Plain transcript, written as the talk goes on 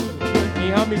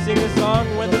you help me sing this song,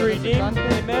 When the Redeemed?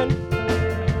 Amen.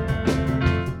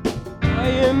 I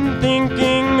am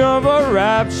thinking of a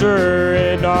rapture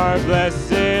in our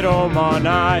blessed home on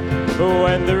high,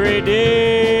 when the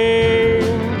redeemed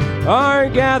are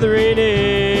gathering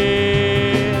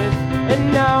in.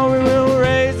 And now we will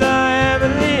raise a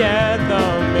heavenly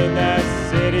anthem in that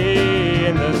city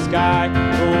in the sky,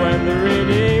 when the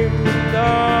redeemed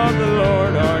of the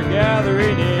Lord are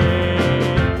gathering in.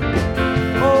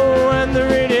 Oh, when the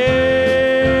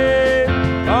redeemed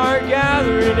are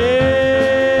gathering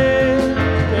in,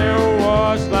 they're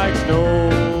washed like snow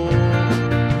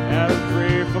and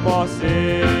free from all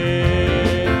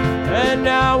sin. And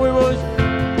now we will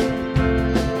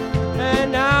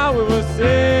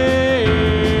sing,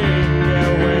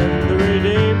 and when the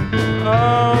redeemed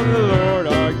of the Lord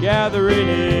are gathering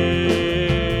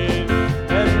in,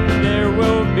 and there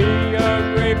will be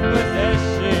a great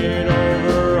procession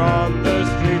over on the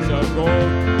streets of gold,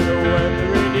 when the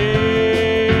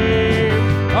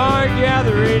redeemed are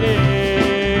gathering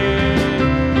in.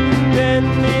 Then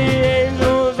the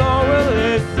angels all will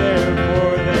listen,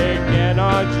 for they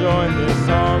cannot join this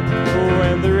song,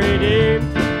 when the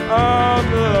redeemed of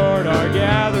the Lord are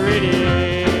gathering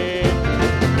in.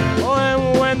 Oh,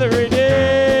 and when the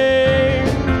redeemed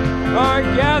are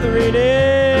gathering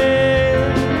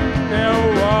in,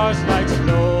 they're washed like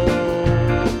snow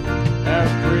and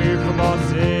free from all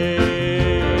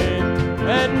sin.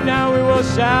 And now we will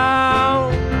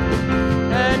shout,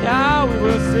 and how we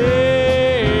will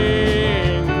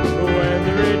sing, when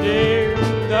the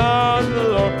redeemed of the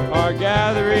Lord are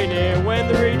gathering in. When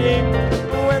the redeemed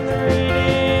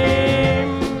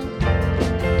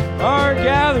are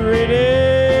gathering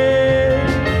in,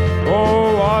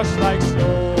 oh, washed like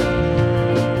snow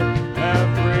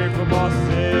and free from all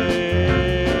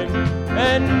sin.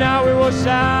 And now we will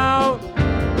shout,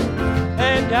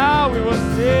 and now we will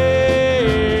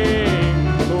sing,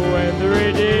 when the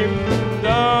redeemed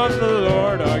of the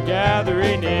Lord are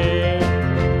gathering in.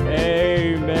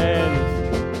 Amen.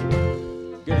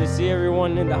 Good to see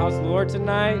everyone in the house of the Lord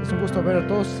tonight. Es un gusto ver a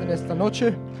todos en esta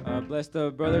noche. Bless the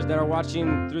brothers that are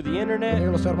watching through the internet. Bendiga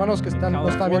a los hermanos que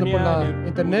nos están viendo por la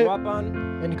internet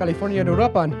en California y en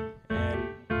Uruapan. And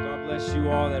God bless you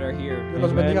all that are here. Dios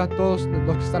los bendiga a todos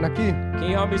los que están aquí. Can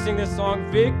you help me sing this song?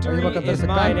 Victory Ayúdame a cantar is ese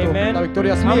mine. canto. Amen. La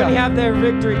victoria es How mía. many have their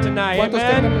victory tonight? ¿Cuántos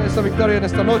Amen. tienen esa victoria en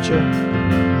esta noche?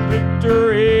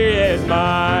 Victory is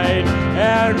mine,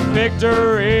 and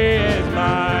victory is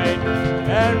mine,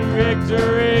 and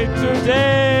victory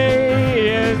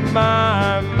today is mine.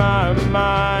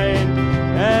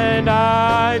 And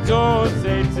I told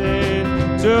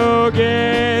Satan to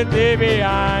get thee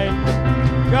behind,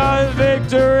 'cause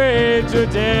victory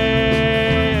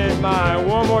today is mine.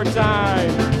 One more time.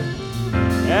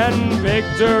 And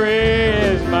victory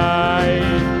is mine,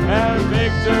 and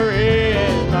victory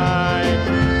is mine,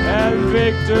 and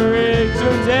victory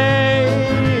today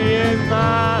is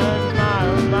mine.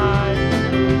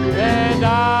 And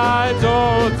I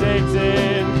told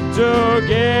Satan to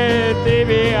get thee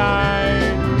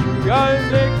behind, 'cause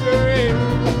victory,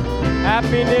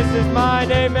 happiness is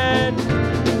mine, amen.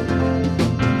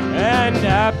 And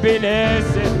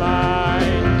happiness is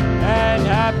mine, and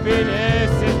happiness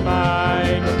is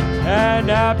mine, and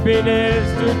happiness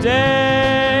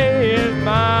today is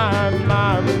mine.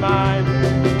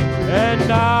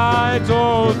 And I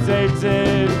told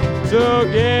Satan to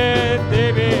get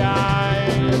thee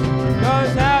behind,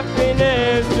 'cause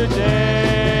happiness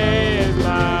today is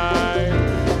mine.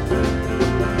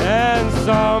 And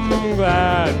some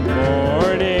glad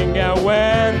morning, and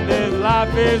when this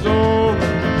life is over,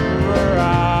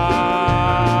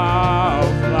 I'll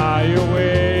fly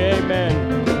away, amen,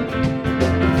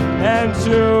 and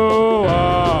to a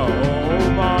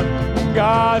home on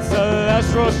God's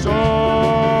celestial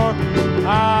shore,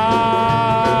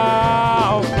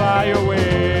 I'll fly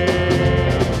away.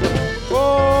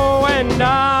 Oh, and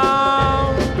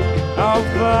now I'll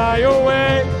fly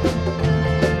away,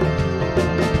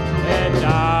 and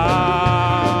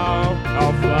now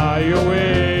I'll fly away.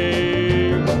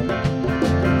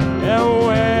 And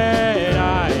when I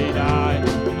die,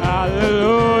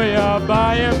 hallelujah,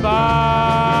 by and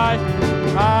by,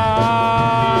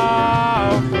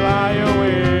 I'll fly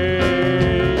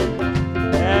away.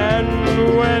 And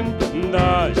when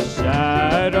the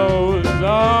shadows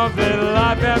of this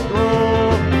life have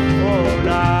grown,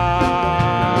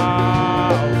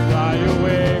 I'll fly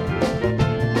away.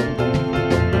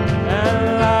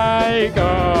 And like a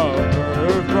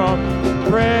bird from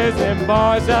prison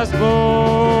bars has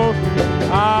flown,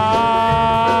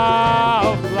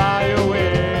 I'll fly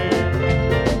away.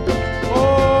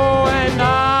 Oh, and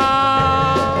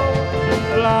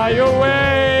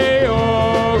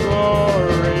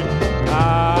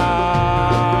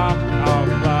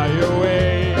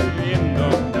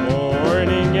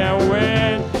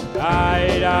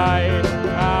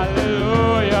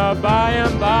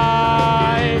and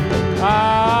by,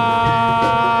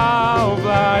 I'll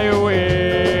fly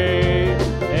away.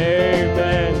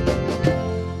 Amen.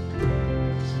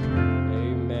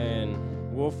 Amen.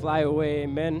 We'll fly away.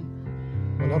 Amen.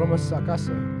 Volaremos a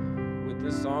casa. With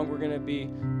this song, we're going to be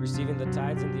receiving the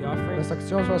tithes and the En offerings esta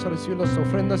acción vamos a recibir las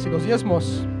ofrendas y los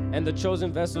diezmos, and the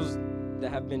chosen vessels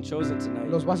that have been chosen tonight.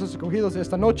 los vasos escogidos de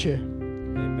esta noche.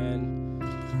 Amen.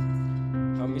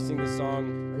 Help me sing this song.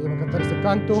 Ayúdame a cantar este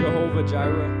canto. Jehovah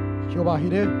Jireh. Jehová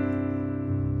Jireh.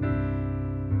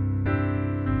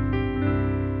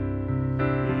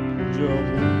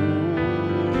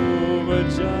 Jehovah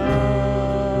Jireh,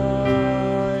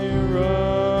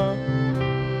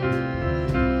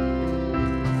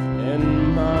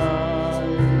 and my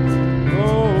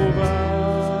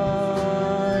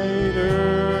provider,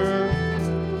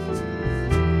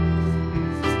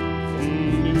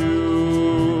 and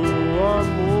you are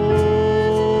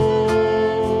more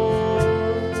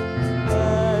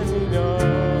than enough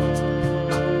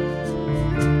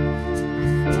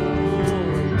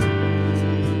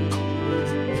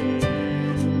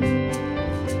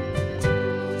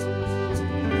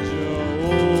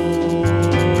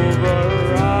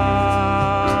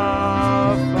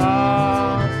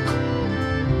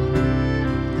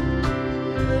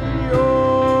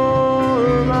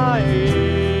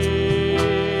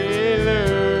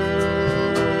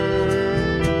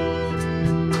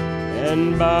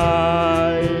and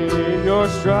by your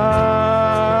stripes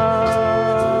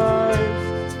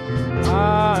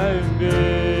I've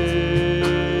been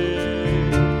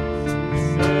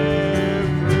set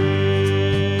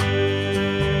free.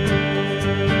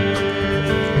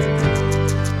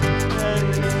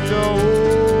 And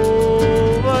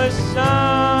Jehovah Shammah,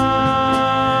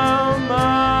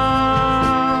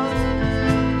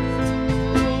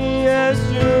 yes,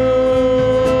 you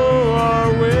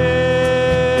are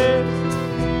with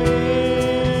me.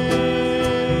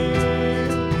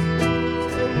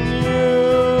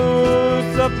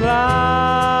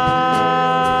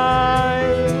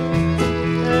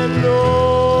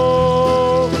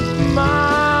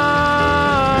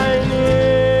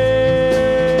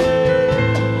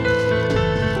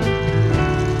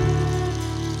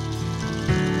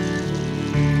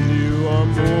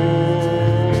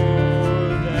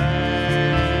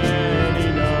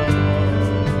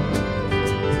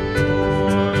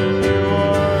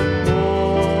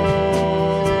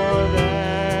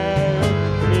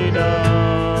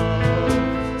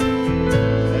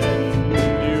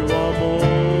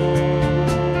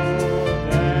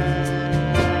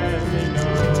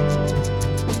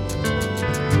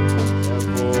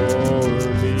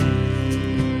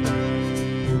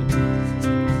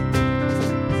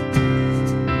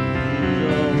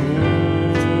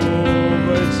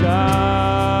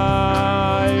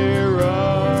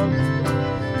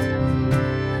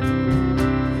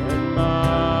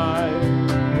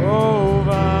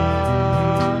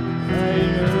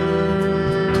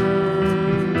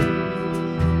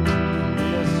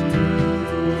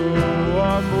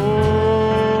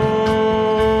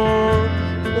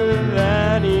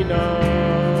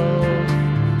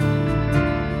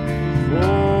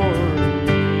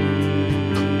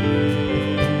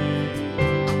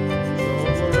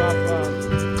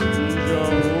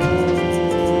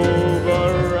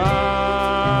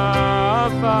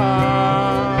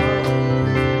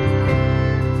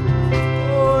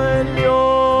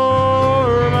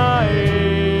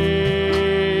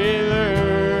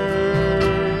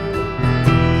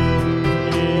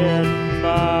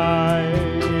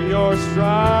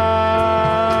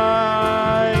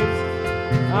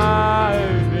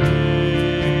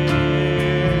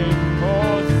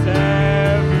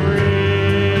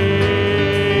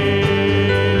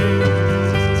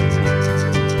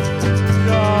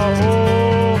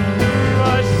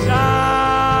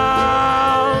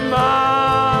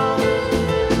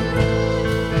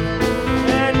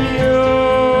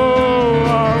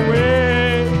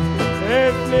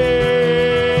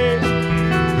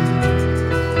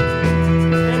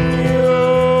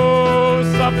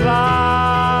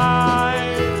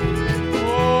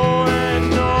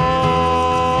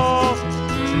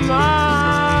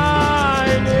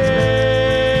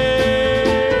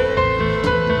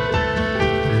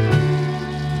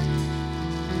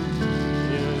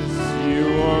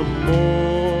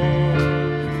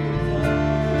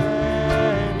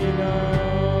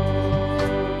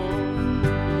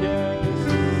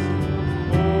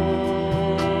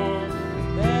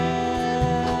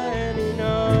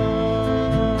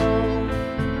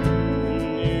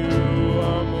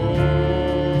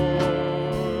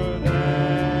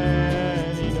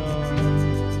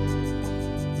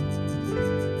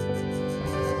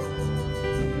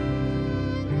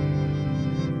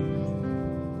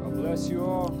 bless you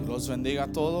all. Los bendiga a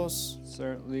todos.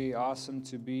 Certainly awesome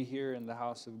to be here in the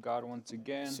house of God once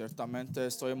again. Ciertamente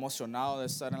estoy emocionado de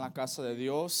estar en la casa de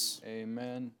Dios.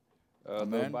 Amen. The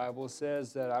Amen. Bible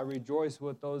says that I rejoice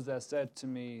with those that said to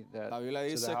me that La Biblia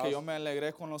dice que yo me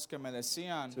alegré con los que me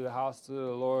decían, to the house of the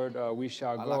Lord we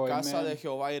shall a go. la casa Amen. de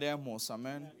Jehová iremos.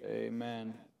 Amén.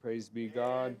 Amen. Praise be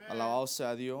God. Alabado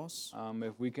sea Dios.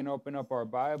 If we can open up our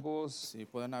Bibles Si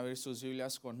pueden abrir sus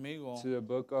Biblias conmigo to the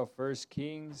book of 1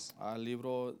 Kings, al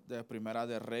libro de Primera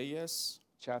de Reyes,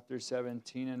 chapter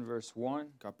 17 and verse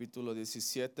 1. capítulo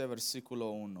 17,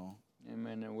 versículo 1.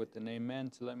 Amen. And with an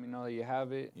amen to let me know that you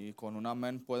have it. Y con un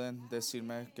amén pueden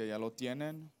decirme que ya lo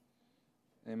tienen.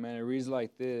 Amen. It reads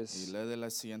like Y this. lee de la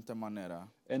siguiente manera.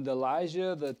 And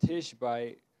Elijah the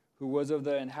Tishbite, who was of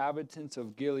the inhabitants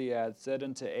of Gilead, said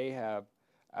unto Ahab,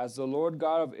 As the Lord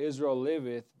God of Israel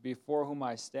liveth, before whom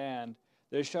I stand,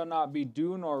 there shall not be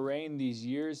dew nor rain these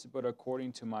years, but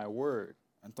according to my word.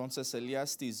 Entonces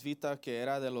Elías Tisbita, que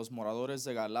era de los moradores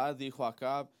de Galad, dijo a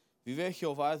Acab, Vive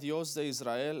Jehová Dios de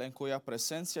Israel, en cuya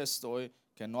presencia estoy,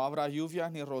 que no habrá lluvia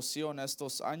ni rocío en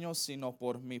estos años, sino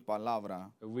por mi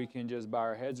palabra. If we can just bow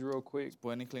our heads real quick.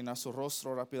 ¿Pueden inclinar su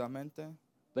rostro rápidamente?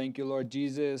 Thank you, Lord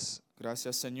Jesus,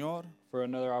 Gracias, Señor, for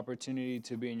another opportunity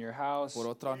to be in your house. por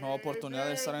otra nueva oportunidad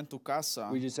de estar en tu casa.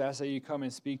 We just ask that you come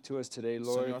and speak to us today,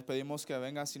 Lord. Señor, pedimos que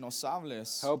vengas y nos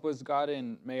hables. Help us, God,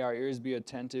 and may our ears be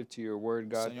attentive to your word,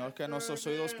 God. Señor, que nuestros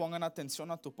oídos pongan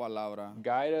atención a tu palabra.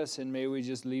 Guide us, and may we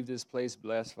just leave this place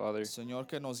blessed, Father. Señor,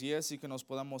 que nos guíes y que nos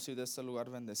podamos ir de este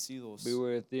lugar bendecidos. Be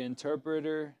with the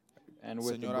interpreter and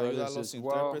with Señor, the ayuda a brothers los as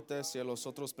well. intérpretes y a los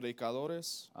otros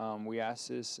predicadores. We ask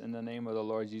this in the name of the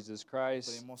Lord Jesus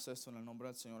Christ. Pedimos esto en el nombre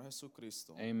del Señor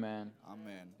Jesucristo. Amen.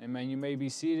 Amén. Amen. You may be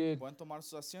seated. ¿Pueden tomar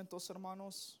sus asientos,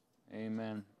 hermanos?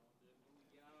 Amen.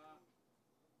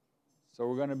 So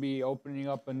we're going to be opening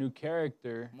up a new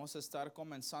character, Vamos a estar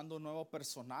comenzando un nuevo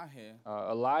personaje,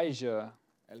 Elijah.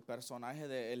 el personaje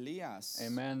de Elías.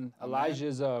 Amen. Amen. Elijah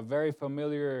is a very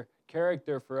familiar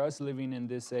character for us living in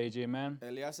this age. Amen.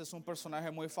 Elías es un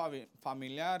personaje muy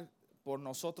familiar por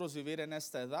nosotros vivir en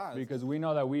esta edad. Because we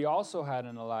know that we also had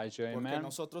an Elijah. Porque Amen.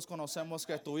 nosotros conocemos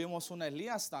que tuvimos un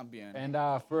Elías también. And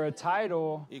for a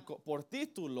title, Y por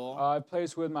título, I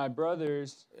placed with my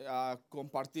brothers,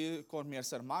 compartir con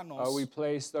mis hermanos. we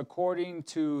placed according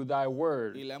to thy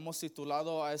word. Y le hemos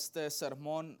titulado a este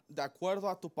sermón De acuerdo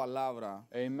a tu palabra.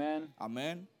 Amen.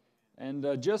 Amén.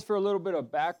 And just for a little bit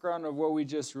of background of what we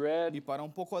just Y read, para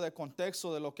un poco de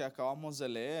contexto de lo que acabamos de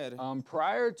leer,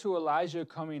 prior to Elijah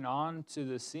coming on to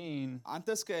the scene,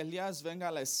 antes que Elías venga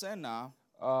a la escena,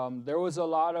 there was a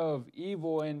lot of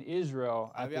evil in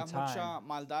Israel at the había mucha time.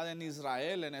 maldad en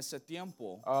Israel en ese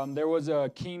tiempo. There was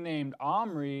a king named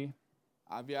Omri.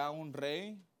 Había un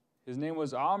rey His name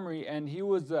was Omri, and he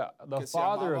was the que se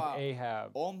father of llamaba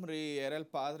Ahab. Omri, era el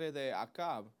padre de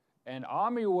Acab. And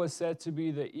Omri was said to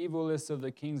be the evilest of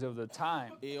the kings of the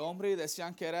time. Y Omri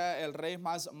decían que era el rey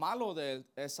más malo de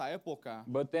esa época.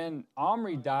 But then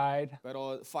Omri died,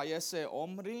 Pero fallece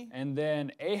Omri and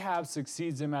then Ahab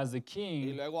succeeds him as the y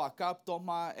king. luego Acab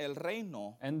toma el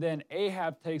reino. And then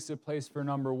Ahab takes the place for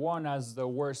number one as the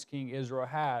worst king Israel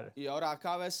had. Y ahora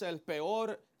Acab es el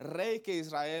peor rey que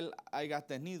Israel haya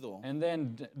tenido. And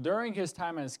then during his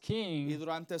time as Y king,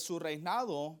 durante su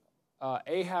reinado,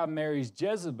 Ahab marries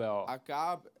Jezebel.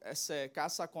 Acab se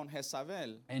casa con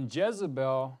Jezabel. And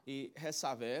Jezebel Y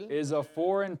Jezabel is a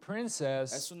foreign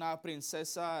princess es una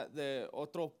princesa de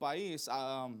otro país,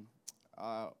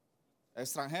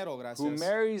 extranjero, who gracias,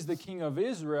 marries the king of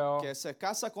Israel, que se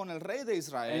casa con el rey de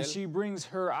Israel and she brings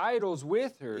her idols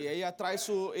with her. y ella trae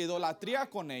su idolatría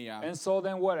con ella. And so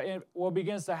then what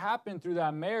begins to happen through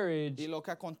that marriage Y lo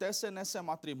que acontece en ese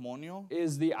matrimonio,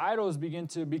 is the idols begin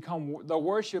to become the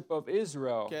worship of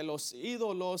Israel. que los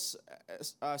ídolos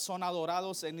son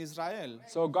adorados en Israel.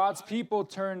 So God's people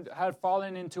had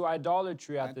fallen into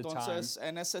idolatry at the time. Entonces,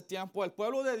 en ese tiempo, el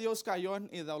pueblo de Dios cayó en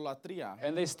idolatría.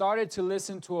 And they started to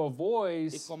listen to a Y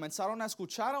voice comenzaron a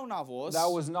escuchar a una voz that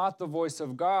was not the voice of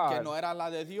que God. no era la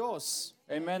de Dios.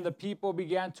 Amen. The people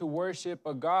began to worship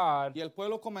a God, Y el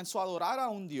pueblo comenzó a adorar a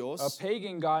un a Dios,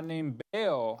 pagan God named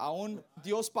Baal. a un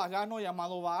Dios pagano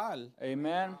llamado Baal.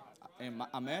 Amen.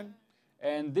 Amén.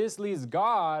 And this leads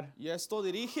God, Y esto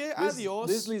dirige a this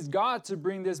Dios leads God to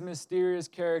bring this mysterious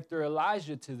character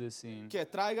Elijah to the scene. que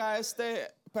traiga este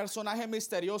personaje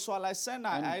misterioso a la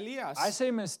escena, a Elías. I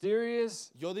say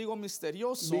mysterious Yo digo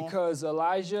misterioso because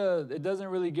Elijah, it doesn't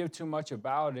really give too much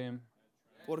about him.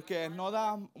 Porque no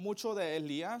da mucho de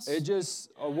Elías. It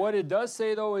just, what it does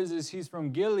say though is he's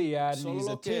from Gilead and Solo he's a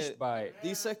lo que Tishbite.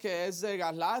 dice que es de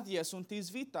Galad y es un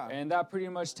tisbita. And that pretty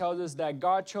much tells us that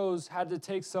God had to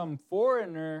take some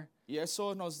foreigner, Y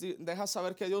eso nos deja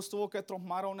saber que Dios tuvo que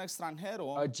tomar a un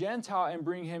extranjero, a Gentile, and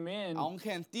bring him in a un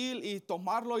gentil, y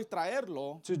tomarlo y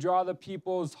traerlo to draw the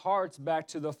people's hearts back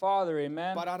to the Father.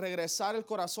 Amen. para regresar el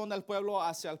corazón del pueblo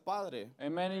hacia el Padre.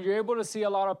 Amen. And you're able to see a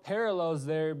lot of parallels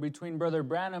there between Brother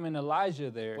Branham and Elijah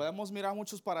there. Podemos mirar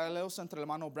muchos paralelos entre el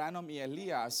hermano Branham y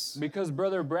Elías. Because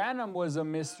Brother Branham was a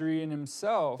mystery in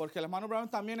himself. Porque el hermano Branham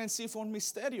también en sí fue un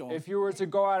misterio. If you were to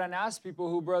go out and ask people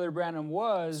who Brother Branham Si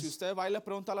was, usted va y le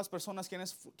pregunta a las personas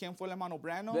quién fue el hermano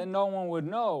Branham, then no one would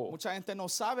know. mucha gente no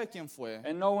sabe quién fue.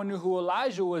 And no one knew who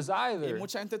Elijah was Y either.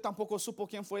 mucha gente tampoco supo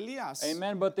quién fue Elías.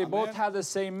 Amen. But they both Amén. had the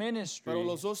same Pero ministry,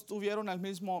 los dos tuvieron el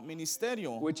mismo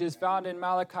ministerio, which is found in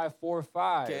Malachi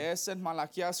 4:5. que es en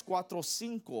Malaquías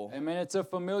 4:5. Amen. It's a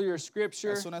familiar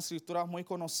scripture. Es una escritura muy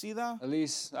conocida. At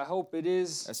least I hope it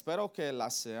is. Espero que la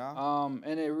sea.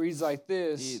 And it reads like Y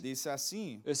this. dice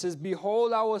así: It says,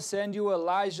 "Behold, I will send you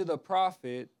Elijah the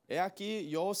prophet He aquí,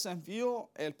 yo os envío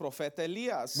el profeta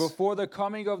Elías before the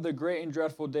coming of the great and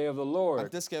dreadful day of the Lord.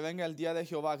 antes que venga el día de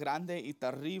Jehová grande y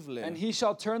terrible. And he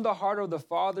shall turn the heart of the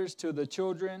fathers to the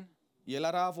children, Y él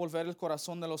hará volver el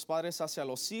corazón de los padres hacia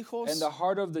los hijos and the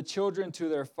heart of the children to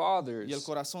their y el fathers,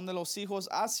 corazón de los hijos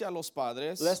hacia los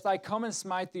padres, lest I come and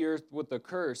smite the earth with a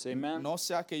curse." Amen. no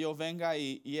sea que yo venga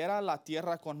y hiera la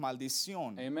tierra con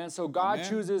maldición. Amen. So God Amen.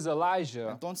 chooses Elijah.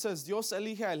 Entonces Dios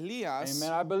elige a Elías.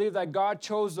 Amen. I believe that God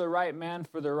chose the right man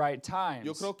for the right times.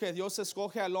 Yo creo que Dios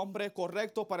escoge al hombre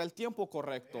correcto para el tiempo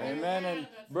correcto. Amen. And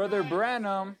Brother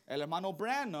Branham, El hermano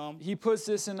Branham, he puts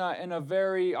this in a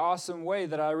very awesome way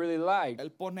that I really like.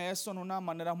 él pone eso en una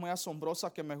manera muy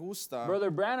asombrosa que me gusta. Brother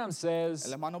Branham El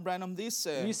says, hermano Branham he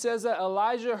dice says that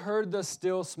Elijah heard the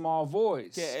still small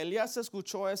voice. que Elías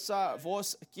escuchó esa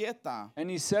voz quieta. And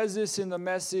he says this in the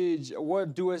message,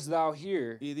 "What doest thou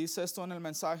here?" Y dice esto en el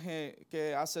mensaje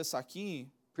que haces aquí,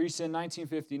 Preached in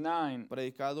 1959.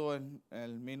 predicado en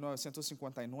el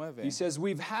 1959. He says,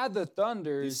 "We've had the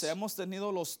thunders, Dice, hemos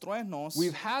tenido los truenos,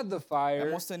 we've had the fire,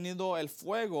 hemos tenido el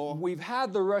fuego, we've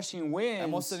had the rushing hemos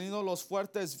winds tenido los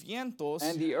fuertes vientos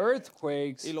and the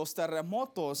earthquakes, y los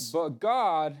terremotos, but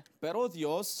God pero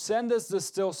Dios send us the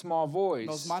still small nos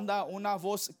voice." manda una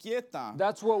voz quieta.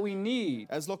 That's what we need.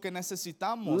 Es lo que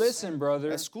necesitamos. Listen,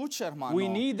 brother, Escucha, hermano. we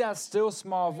need that still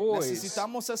small voice.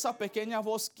 Necesitamos esa pequeña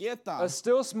voz quieta. A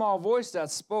still small voice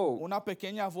that spoke. Una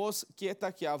pequeña voz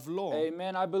quieta que habló.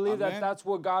 Amen. I believe that Amén. that's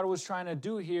what God was trying to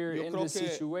do here Yo in creo this que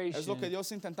es lo que situation.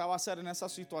 Dios intentaba hacer en esa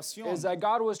situación. Is that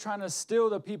God was trying to still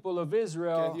the people of Que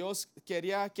Israel Dios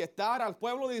quería quietar al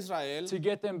pueblo de Israel to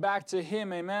get them back to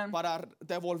Him. Amen. para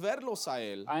devolverlos a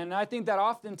Él. And I think that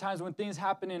oftentimes when things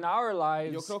happen in our Yo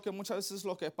lives, creo que muchas veces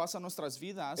lo que pasa en nuestras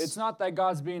vidas it's not that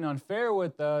God's being unfair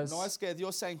with us no es que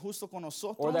Dios sea injusto con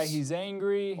nosotros or that He's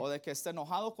angry o de que esté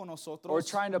enojado con or nosotros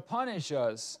trying to punish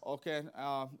us. o que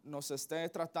nos esté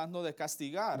tratando de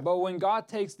castigar. But when God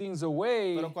takes things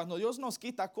away, Pero cuando Dios nos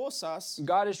quita cosas,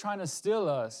 God is trying to still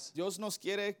us Dios nos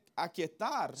quiere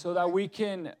aquietar so that we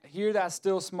can hear that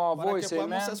still small para voice. que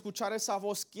podamos Amen. escuchar esa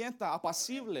voz quieta,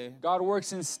 apacible. God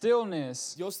works in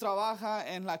stillness. Dios trabaja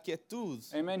en la quietud.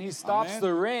 Amen. He stops Amén.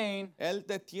 the rain. Él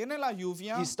detiene la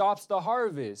lluvia He stops the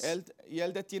harvest y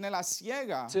Él detiene la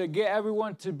siega to get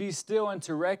everyone to be still and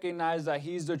to recognize that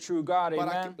He's the true God.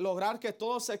 para Amen. lograr que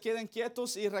todos se queden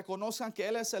quietos y reconozcan que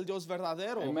Él es el Dios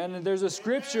verdadero. Amen. And there's a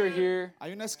scripture here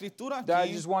Hay una escritura that I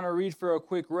aquí, just want to read for a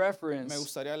quick me reference.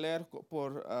 gustaría leer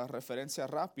por referencia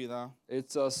rápida.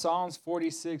 It's Psalms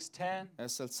 46:10,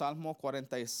 Es el Salmo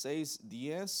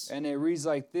 46:10 and it reads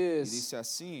like y this. dice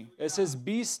así: It says,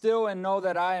 "Be still and know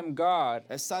that I am God.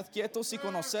 Estad quietos y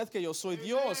conoced que yo soy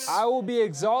Dios. I will be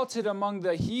exalted among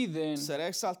the heathen. Seré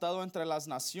exaltado entre las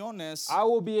naciones. I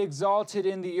will be exalted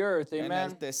in the earth." Amen.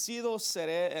 Enaltecido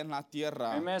seré en la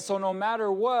tierra. Amen. So no matter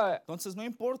what, Entonces no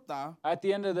importa. at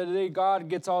the end of the day, God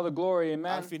gets all the glory. Al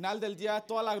Amen. final del día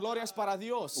toda la gloria es para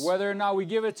Dios. Whether or not we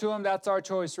give it to Him, that's our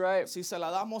choice, right? Si se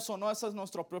la damos o no, esa es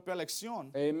nuestra propia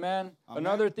elección. Amen. Amen.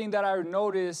 Another thing that I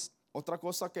noticed Otra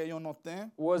cosa que yo noté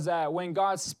was that when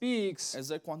God speaks, es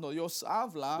de cuando Dios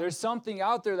habla, there's something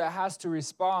out there that has to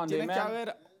respond. tiene que Amen.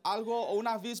 haber algo o un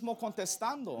abismo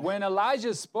contestando. When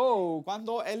Elijah spoke,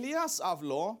 Cuando Elías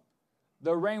habló,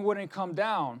 the rain wouldn't come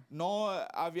down. no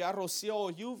había rocío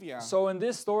o lluvia. So in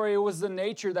this story, it was the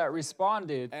nature that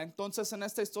responded. Entonces en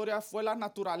esta historia fue la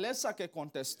naturaleza que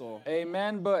contestó.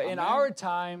 Amen. But in Amen. our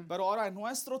time, Pero ahora en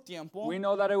nuestro tiempo we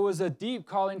know that it was a deep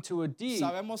calling to a deep.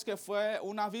 sabemos que fue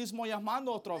un abismo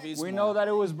llamando a otro abismo. We know that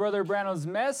it was Brother Branham's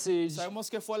message Sabemos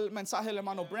que fue el mensaje del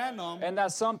hermano Branham and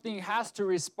that something has to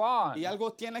respond. y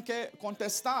algo tiene que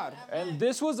contestar. And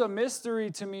this was a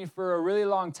mystery to me for a really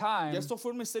long Y time. esto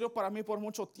fue un misterio para mí por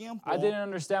mucho tiempo. I didn't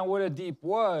understand what a deep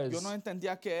was. Yo no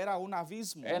entendía que era un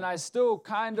abismo. And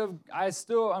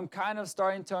I'm kind of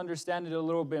starting to understand it a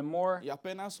little bit more. Y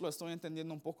apenas lo estoy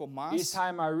entendiendo un poco Each más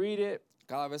time I read it.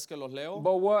 cada vez que los leo.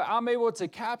 But what I'm able to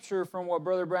capture from what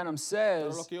Brother Branham Pero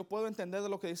lo says que yo puedo entender de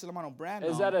lo que dice el hermano Branham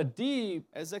is that a deep,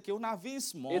 es de que un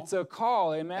abismo it's a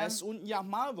call, amen? es un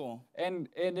llamado And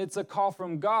it's a call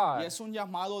from y God. es un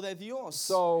llamado de Dios.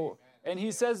 So, and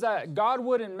he says that God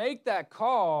wouldn't make that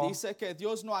call Dice que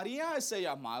Dios no haría ese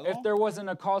llamado if there wasn't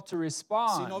a call to si no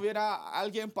respond. hubiera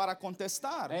alguien para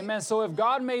contestar. Amen. So if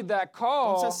God made that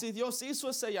call Entonces si Dios hizo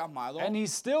ese llamado and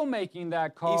he's still making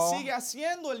that y call, sigue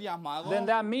haciendo el llamado, then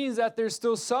that means that there's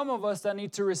still some of us that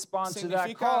need to respond to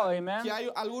that call. significa Amen. que hay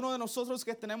algunos de nosotros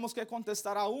que tenemos que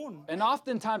contestar aún. And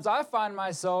oftentimes I find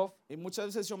myself Y muchas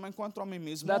veces yo me encuentro a mí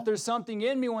mismo that there's something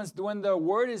in me when the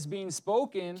word is being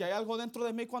spoken que hay algo dentro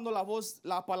de mí cuando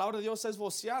la palabra de Dios es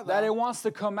voceada. that it wants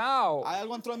to come out. Hay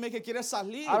algo dentro de mí que quiere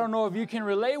salir. I don't know if you can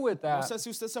relate with No that. sé si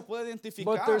usted se puede identificar.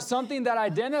 But there's something that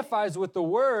identifies with the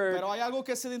word Pero hay algo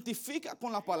que se identifica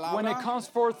con la palabra. when it comes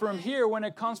forth from here, when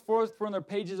it comes forth from the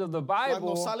pages of the Cuando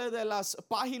Bible, sale de las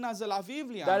páginas de la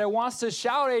Biblia. that it wants to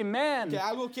shout amen. Que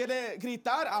algo quiere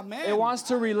gritar amén. It wants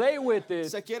to relate with it.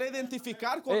 Se quiere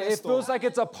identificar con It esto. feels like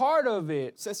it's a part of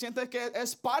it. Se siente que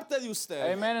es parte de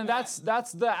usted. Amen. And that's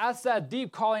that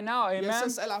deep calling out. Y ese Amen.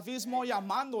 es el abismo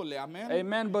llamándole, amén.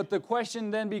 Amen. But the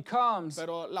question then becomes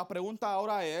Pero la pregunta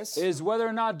ahora es is whether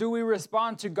or not do we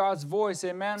respond to God's voice.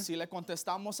 Amen. si le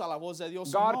contestamos a la voz de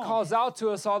Dios God o no. calls out to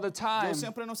us all the time. Dios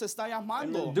siempre nos está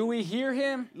llamando. Do we hear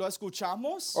him ¿Lo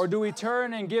escuchamos? or do we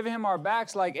turn and give him our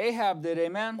backs like Ahab did?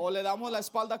 Amen. ¿O le damos la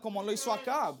espalda como lo hizo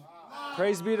Acab?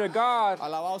 Praise be to God.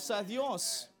 Alabado sea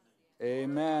Dios.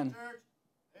 Amen.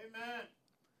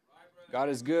 God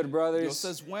is good, Dios brothers.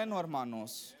 es bueno,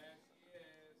 hermanos.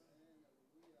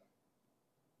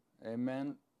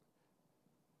 Amen.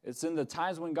 It's in the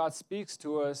times when God speaks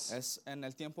to us Es en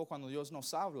el tiempo cuando Dios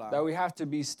nos habla that we have to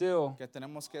be still. que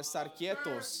tenemos que estar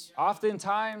quietos.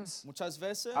 Oftentimes, Muchas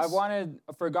veces I wanted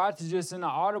for God to just in an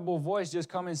audible voice just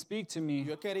come and speak to me.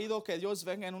 yo he querido que Dios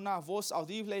venga en una voz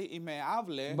audible y me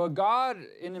hable, But God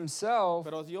in himself,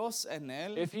 pero Dios en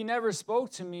él, if he never spoke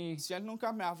to me si él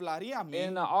nunca me hablaría a mí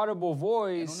in an audible en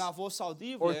voice una voz or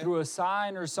audible through a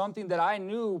sign or something that I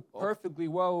knew perfectly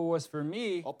well was for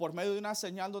me, o por medio de una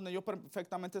señal donde yo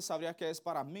perfectamente sabría que es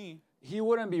para mí, he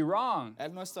wouldn't be wrong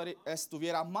él no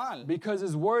estuviera mal, because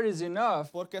his word is enough.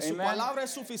 porque su Amen. palabra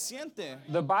es suficiente.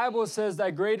 The Bible says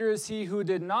that greater is he who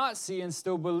did not see and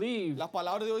still believed. La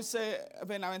palabra de Dios dice,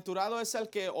 bienaventurado es el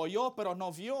que oyó pero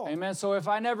no vio. Amen. So if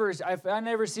I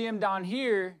never see him down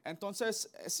here, Entonces,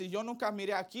 si yo nunca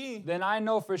miré aquí, then I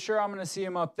know for sure I'm going to see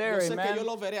him up there. yo sé que yo Amen.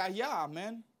 lo veré allá,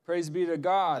 amén. Praise be to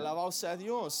God. Alabado sea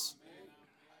Dios.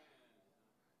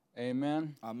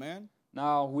 Amen. Amén.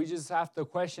 Now, we just have to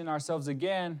question ourselves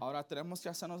again Ahora tenemos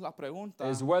que hacernos la pregunta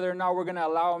is whether or not we're going to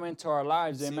allow him into our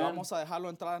lives. si Amen. vamos a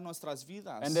dejarlo entrar en nuestras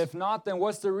vidas. And if not, then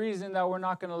what's the reason that we're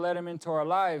not going to let him into our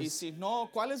Y lives? si no,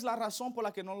 ¿cuál es la razón por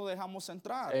la que no lo dejamos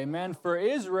entrar? Amen. For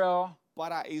Israel,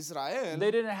 Para Israel,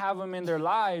 they didn't have him in their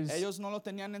lives ellos no lo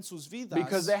tenían en sus vidas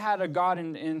because they had a God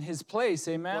in his place.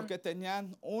 Amen. porque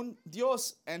tenían un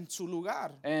Dios en su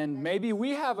lugar. And maybe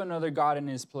we have another God in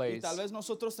his Y place. tal vez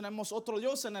nosotros tenemos otro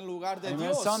Dios en el lugar de Amen.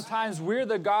 Dios. Sometimes we're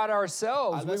the God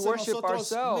ourselves. A We veces worship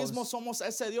nosotros ourselves. mismos somos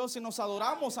ese Dios y nos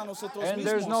adoramos a nosotros And mismos.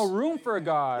 there's no room for Y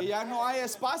God. ya no hay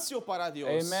espacio para Dios.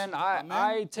 Amen.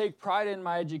 I take pride in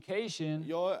my education,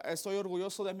 Yo estoy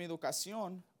orgulloso de mi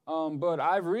educación, but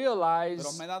I've pero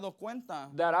realized me he dado cuenta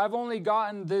that I've only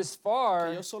gotten this que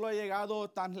far yo solo he llegado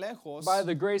tan lejos by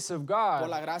the grace of por God.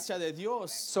 la gracia de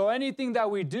Dios. So anything that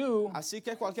we do, Así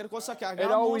que cualquier cosa que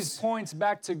it always hagamos, points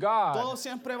back to todo God.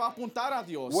 siempre va a apuntar a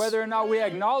Dios. Whether or not we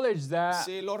acknowledge that,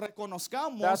 Si lo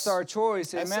reconozcamos, that's our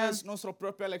choice. esa Amen. es nuestra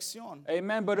propia elección.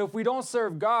 Amen. But if we don't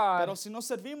serve Pero God, si no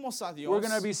servimos a Dios, we're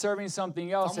going to be serving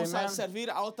something else. vamos a Amen. servir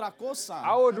a otra cosa.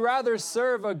 I would rather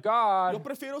serve a Yo God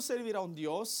prefiero servir a un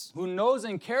Dios who knows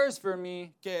and cares for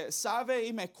me que sabe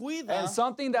y me cuida, and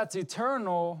something that's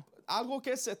eternal algo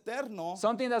que es eterno,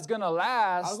 something that's going to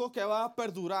last, algo que va a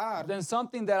perdurar, than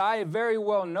something that I very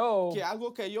well know que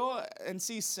algo que yo en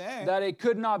sí sé, that it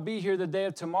could not be here the day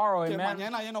of tomorrow. que Amen.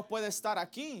 mañana ya no puede estar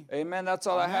aquí. Amen. That's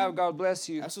all I Amen. have. God bless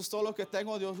you. Eso es todo lo que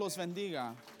tengo. Dios los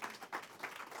bendiga.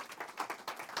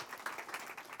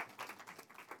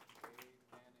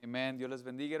 Amen. Dios les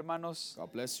bendiga, hermanos.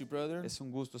 God bless you, brother. Es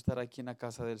un gusto estar aquí en la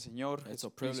casa del Señor It's a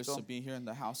privilege Jesucristo to be here in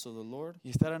the house of the Lord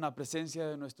y estar en la presencia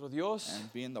de nuestro Dios.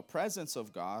 and be in the presence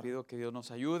of God. Pido que Dios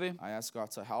nos ayude I ask God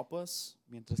to help us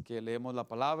mientras que leemos la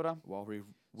palabra. while we read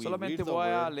Solamente the voy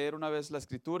a word. leer una vez la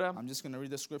escritura I'm just going to read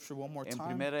the scripture one more en time.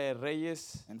 Primera de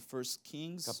Reyes, In 1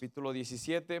 Kings capítulo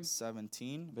 17,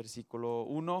 17, versículo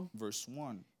 1, verse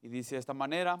 1. y dice de esta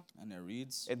manera: And it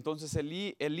reads, Entonces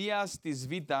Elías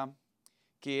Tisbita,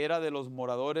 que era de los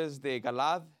moradores de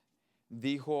Galad,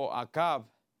 dijo a Acab: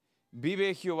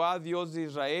 Vive Jehová Dios de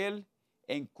Israel,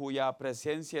 en cuya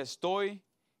presencia estoy,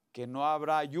 que no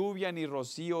habrá lluvia ni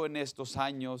rocío en estos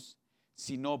años,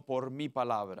 sino por mi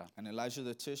palabra. And Elijah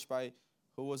the Tishbite,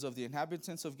 who was of the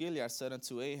inhabitants of Gilead, said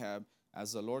unto Ahab,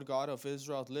 As the Lord God of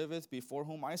Israel liveth, before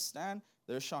whom I stand,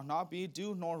 there shall not be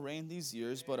dew nor rain these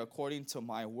years, but according to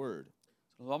my word.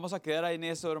 Nos vamos a quedar en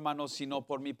eso, hermanos, sino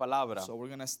por mi palabra. So we're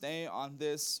going to stay on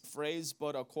this phrase,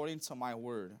 but according to my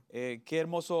word. Qué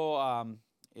hermoso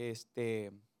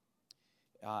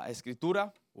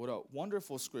escritura What a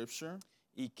wonderful scripture,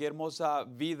 y qué hermosa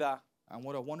vida and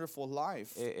what a wonderful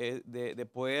life de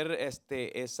poder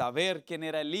saber quién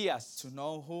era Elías. to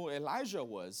know who Elijah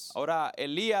was. Ahora,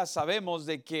 Elías sabemos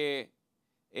de que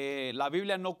la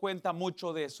Biblia no cuenta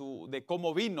mucho de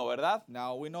cómo vino, ¿verdad?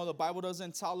 Now, we know the Bible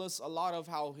doesn't tell us a lot of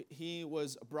how he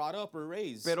was brought up or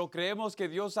raised. Pero creemos que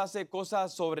Dios hace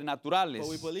cosas sobrenaturales. But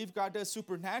we believe God does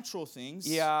supernatural things.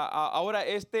 Y ahora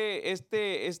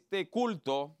este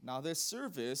culto Now, this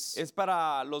service es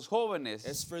para los jóvenes,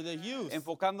 is for the youth,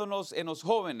 enfocándonos en los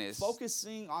jóvenes.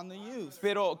 focusing on the youth.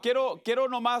 Pero quiero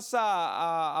nomás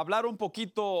hablar un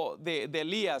poquito de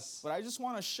Elías, But I just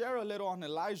want to share a little on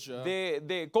Elijah,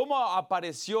 de cómo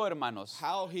apareció, hermanos.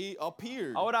 how he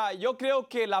appeared. Ahora, yo creo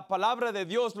que la palabra de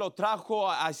Dios lo trajo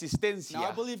a Now, I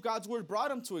existencia. believe God's word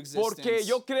brought him to existence. Porque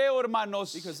yo creo,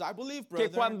 hermanos, Because I believe, que brother,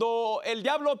 cuando el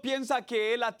diablo piensa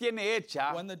que él la tiene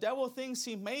hecha, when the devil thinks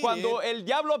he made cuando it, el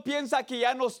diablo piensa que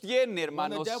ya nos tiene, when the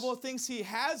hermanos, devil thinks he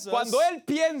has us, cuando él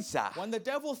piensa when the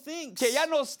devil thinks que ya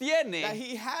nos that tiene,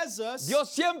 he has us,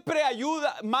 Dios siempre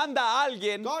manda a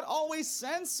alguien God always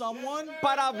sends someone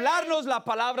para hablarnos la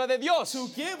palabra de Dios. to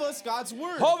give us God's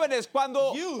word. Jóvenes,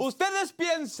 cuando Youth, ustedes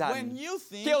piensan when you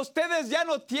think que ustedes ya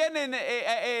no tienen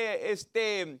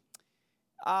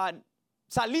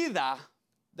salida,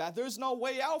 that there's no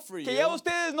way out for you, que ya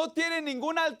ustedes no tienen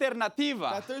ninguna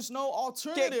alternativa, that there's no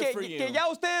alternative for you, que ya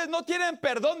ustedes no tienen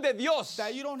perdón de Dios.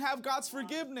 that you don't have God's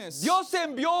forgiveness. Dios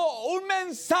envió un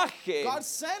mensaje God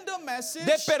send a message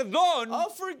de perdón,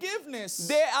 of forgiveness,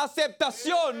 de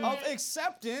aceptación of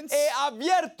acceptance,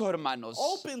 abierto, hermanos.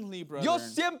 openly, brother. Dios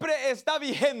siempre está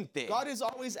vigente. God is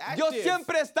always active. Dios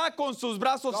siempre está con sus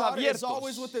brazos God is abiertos.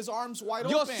 always with his arms wide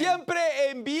Dios open. siempre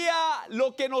envía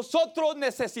lo que nosotros God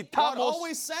necesitamos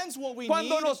always sends what we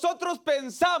cuando need nosotros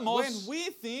pensamos when we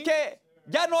think que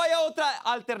ya no hay otra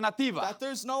alternativa. that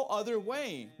there's no other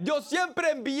way. Dios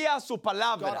siempre envía su God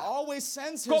palabra. always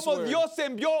sends his Como word. Dios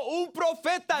envió un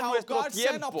profeta en How nuestro God sent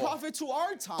a tiempo. prophet to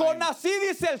our time. Con así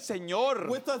dice el Señor.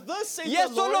 With a thus saith Y the eso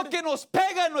es lo Lord, que nos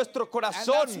pega en nuestro corazón.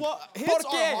 that's what hits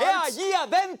Porque our he hearts. allí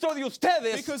adentro de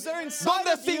ustedes Because they're inside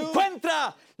donde of se you,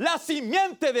 encuentra la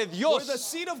simiente de where Dios. the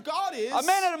seed of God is.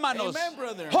 Amén, hermanos. Amen,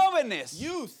 brother. Jóvenes,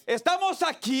 Youth, estamos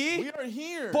aquí we are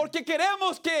here porque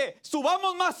queremos que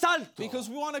subamos más alto. because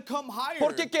we want to come higher.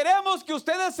 Porque queremos que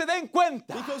ustedes se den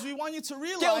cuenta Because we want you to que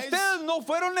realize ustedes no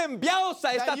fueron enviados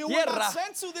a esta that you were not tierra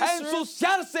sent to this a earth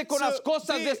ensuciarse con to las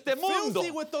cosas be de este mundo. filthy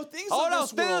with the things Ahora of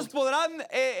this ustedes world. podrán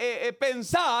Now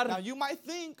pensar, you might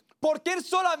think, ¿por qué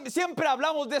siempre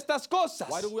hablamos de estas cosas?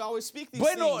 why do we always speak these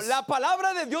Bueno, things? la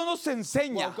palabra de Dios nos Well,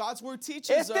 enseña God's word teaches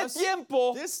este us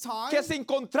tiempo this time que se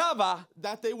encontraba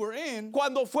that they were in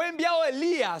cuando fue enviado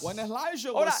Elías. when Elijah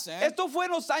Ahora, was sent. esto fue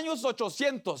en los años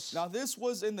 800. Now this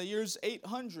was in the years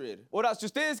 800. Ahora, si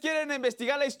ustedes quieren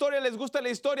investigar la historia, les gusta la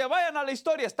historia, vayan a la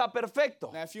historia, está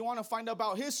perfecto. Now if you want to find out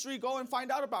about history, go and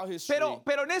find out about history.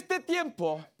 Pero en este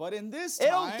tiempo, But in this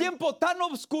era un time, tiempo tan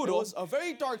it oscuro, was a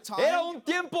very dark time. era un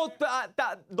tiempo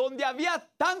donde había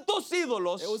tantos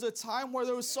ídolos, It was a time where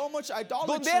there was so much donde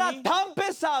idolatry, era tan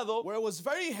pesado, where it was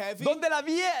very heavy, donde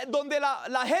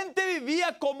la gente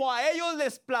vivía como a ellos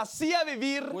les placía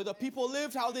vivir. where the people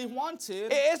lived how they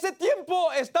wanted. Ese tiempo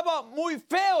estaba muy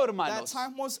feo, That hermanos.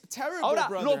 time was terrible, Ahora,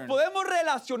 nos brethren. podemos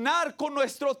relacionar con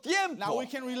nuestro Now tiempo, we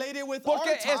can relate it with porque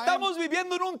our time, estamos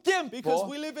viviendo en un because tiempo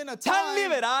we live in a tan time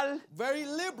liberal, very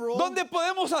liberal, donde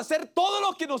podemos hacer todo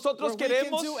lo que where nosotros we can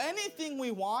queremos. do anything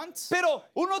we want. Pero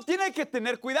uno tiene que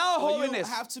tener cuidado, But you jóvenes,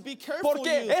 have to be careful,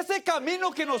 porque youth, ese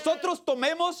camino que nosotros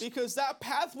tomemos, because that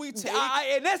path we take,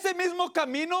 en ese mismo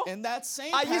camino, in that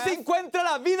same allí se path, encuentra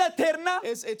la vida eterna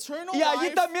is eternal y allí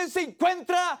life, también se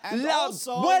encuentra and la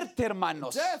also muerte,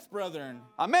 hermanos. death, brethren.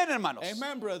 Amén, hermanos.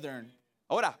 Amen, brethren.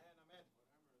 Ahora,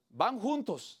 van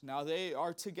juntos. Now they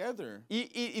are together.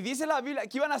 Y dice la Biblia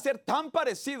que iban a ser tan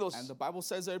parecidos And the Bible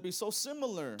says they'd be so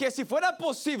similar que si fuera that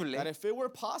posible, if it were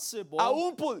possible,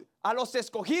 aún a los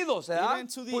escogidos, ¿verdad? even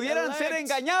to the Pudieran ser elect,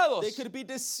 engañados. they could be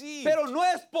deceived. Pero no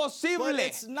es But posible.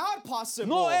 it's not possible.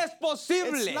 No es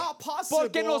posible. It's not possible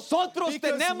Porque nosotros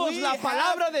because tenemos we la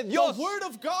palabra have de Dios. the word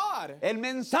of God, El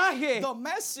mensaje the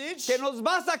message que nos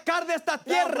va a sacar de esta that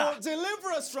tierra. will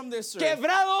deliver us from this earth.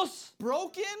 Quebrados,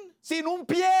 Broken, sin un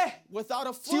pie, without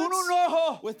a sin foot, un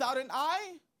ojo. without an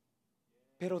eye,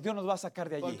 Pero Dios nos va a sacar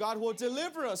de but allí. God will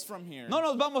deliver us from here. No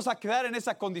nos vamos a quedar en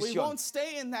esa We condición. won't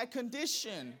stay in that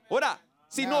condition. Ahora,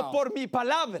 sino Now. por mi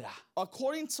palabra.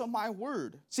 According to my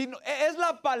word, Sino, es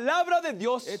la palabra de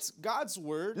Dios it's God's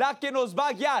word la que nos va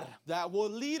a guiar. that will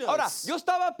lead Ahora, us. yo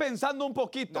estaba pensando un Now, I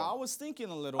poquito. was thinking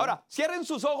a little. Ahora, cierren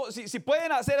sus ojos. Si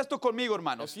pueden hacer esto conmigo,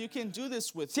 hermanos. If you can do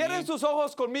this with Cierren me, sus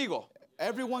ojos conmigo.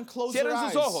 everyone close Cierren your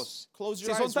eyes. sus ojos, Close your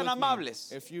si son eyes tan with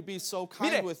amables. me. If you be so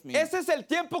kind Mire, with me. ese es el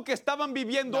tiempo que estaban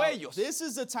viviendo Now, ellos. this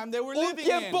is the time they were Un living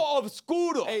tiempo in.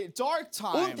 oscuro. A dark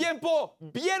time. Un tiempo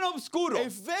bien oscuro. A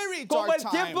very Como dark el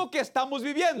time. tiempo que estamos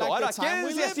viviendo. Like Ahora, the time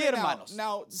we quédense live así, in now. hermanos.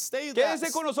 Now, stay Quédense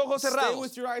that. con los ojos Stay cerrados.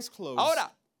 with your eyes closed.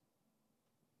 Ahora,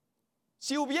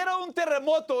 si hubiera un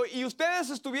terremoto y ustedes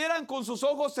estuvieran con sus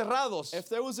ojos cerrados, if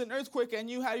there was an earthquake and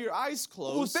you had your eyes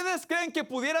closed, ¿ustedes creen que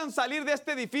pudieran salir de este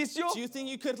edificio? do you think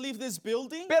you could leave this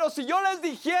building? Pero si yo les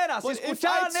dijera, si But if I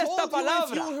escucharan esta told you, if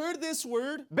palabra, you heard this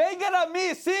word, vengan a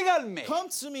mí, síganme. come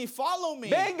to me, follow me.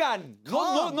 Vengan, no,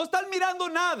 Come. no están mirando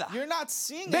nada. You're not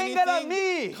seeing Vengan a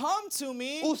anything. mí. Come to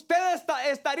me. Ustedes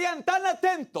estarían tan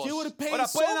atentos. You would pay Ahora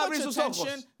so pueden much abrir sus attention.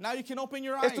 ojos. Now you can open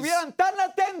your eyes. Estuvieran tan You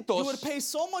atentos would pay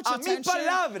so much a mi attention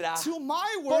palabra to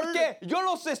my word porque yo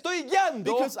los estoy guiando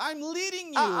because I'm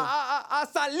leading you a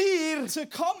salir to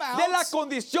come de la out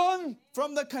condición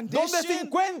from the donde se condition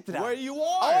encuentra. where you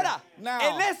are. Ahora, Now,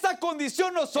 en esa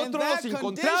condición nosotros in nos that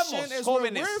encontramos, condition is where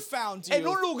jóvenes, we're found, en youth.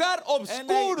 un lugar in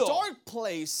a oscuro. dark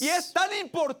place. Y es tan And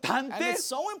importante it's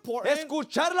so important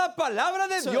escuchar la palabra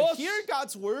de to Dios, hear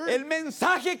God's word, el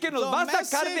mensaje que nos the va a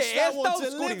sacar message de that esta will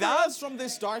deliver oscuridad. us from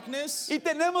this darkness. Y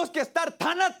tenemos que estar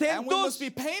tan And we atentos, must be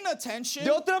paying attention.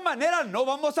 de otra manera no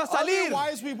vamos a salir.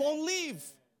 Otherwise, we won't leave.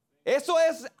 Eso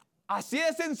es así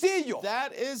de sencillo.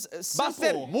 That is Va a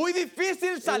ser simple. muy difícil It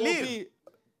will salir. be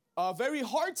very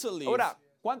hard to leave. Ahora,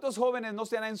 ¿cuántos jóvenes no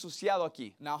se han ensuciado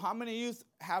aquí? Now, how many youth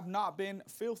have not been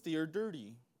filthy or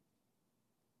dirty?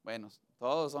 Bueno,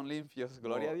 todos son limpios,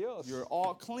 gloria a Dios. You're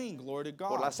all clean, glory to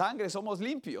Por la God. sangre somos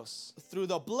limpios. Through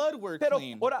the blood, we're Pero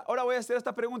clean. ahora voy a hacer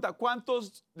esta pregunta.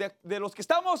 ¿Cuántos de los que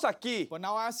estamos aquí But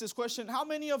now I ask this question, how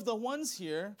many of the ones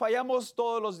here fallamos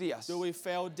todos los días? do we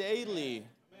fail daily?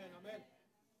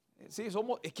 Sí,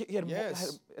 somos,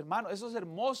 Yes. hermano, eso es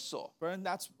hermoso. Brethren,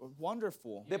 that's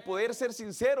wonderful. De poder ser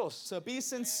sinceros, To be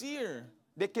sincere,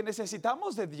 de que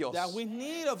necesitamos de Dios. that we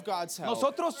need of God's help.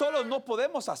 Nosotros solos no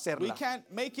podemos We hacerla. can't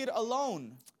make it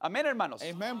alone. Amén, hermanos.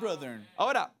 Amen, brethren.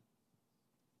 Ahora,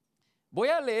 voy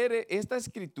a leer esta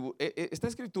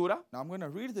escritura Now I'm going to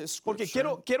read this porque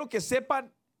scripture quiero que sepan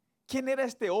quién era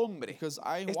este hombre, because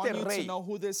I este want you rey, to know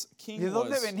who this king de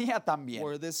dónde was, venía también.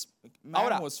 where this man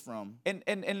Ahora, was from.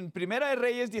 En Primera de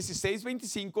Reyes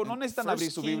 16:25, no necesitan 1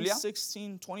 abrir su Biblia,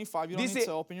 16:25, you don't need dice,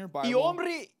 to open your y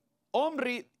Bible.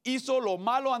 Omri hizo lo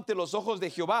malo ante los ojos de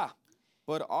Jehová,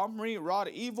 But Omri wrought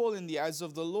evil in the eyes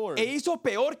of the Lord, e hizo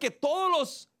peor que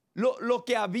todos lo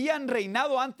que habían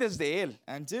reinado antes de él.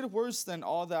 and did worse than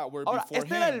all that were Ahora, before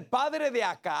este era el him. padre de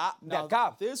Now,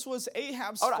 Acab. this was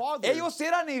Ahab's Ahora, father, ellos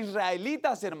eran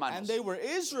israelitas, hermanos. and they were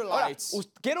Ahora, Israelites.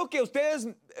 quiero que ustedes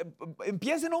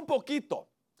empiecen un poquito.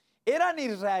 eran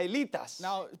israelitas.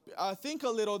 Now, think a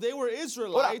little. They were Ahora,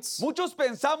 Israelites. muchos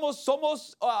pensamos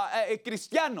somos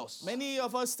cristianos. Many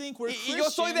of us think we're Y Christians. yo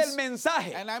soy del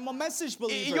mensaje. And I'm a message Y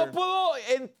believer. yo puedo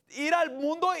ir al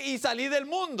mundo y salir del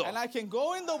mundo. And I can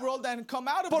go in the world and come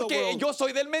out of the Porque world. yo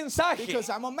soy del mensaje. Because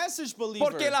I'm a message believer.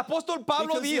 Porque el apóstol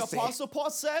Pablo because the dice Apostle Paul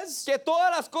says, que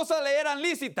todas las cosas le eran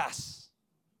lícitas.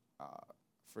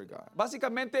 forgot.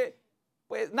 Básicamente,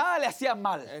 pues nada le hacía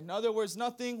mal. In other words,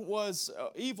 nothing was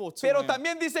evil to Pero him.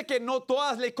 también dice que no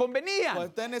todas le convenían.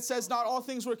 But then it says not all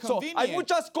things were So, convenient. hay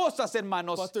muchas cosas,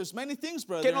 hermanos, But there's many things,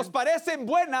 brother, que nos parecen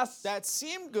buenas, that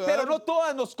seem good, pero no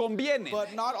todas nos convienen.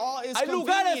 but not all is Hay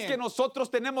lugares convenient. que nosotros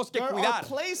tenemos que There are cuidar.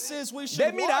 places we De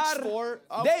should mirar, watch for,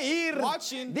 of de ir,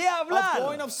 watching, de hablar. of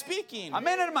going, of speaking.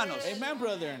 Amén, hermanos. Amen,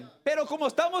 brethren. Pero como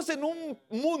estamos en un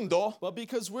mundo But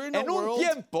because we're in a En un world,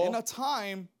 tiempo in a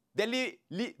time, de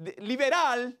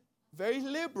liberal, very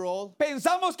liberal,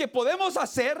 pensamos que podemos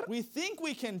hacer we think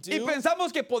we can y do,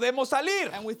 pensamos que podemos salir.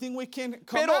 and we think we can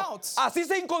come Pero out. así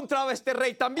se encontraba este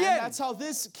rey And también. that's how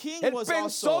this king Él was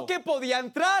pensó also. que podía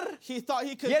entrar He thought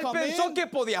he could y él come pensó in que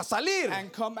podía salir.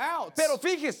 and come out. Pero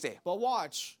fíjese, But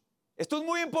watch, esto es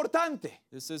muy importante.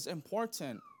 this is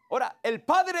important. Ahora, el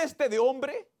padre de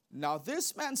hombre Now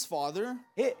this man's father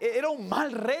era un mal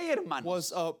rey, hermano.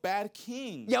 was a bad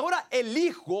king. Y ahora el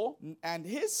hijo And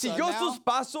his son siguió now sus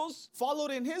pasos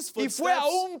followed in his y fue footsteps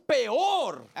aún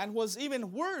peor. and was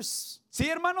even worse. ¿Sí,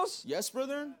 hermanos? Yes,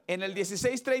 brethren? En el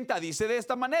 16:30 dice de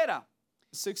esta manera.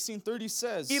 16:30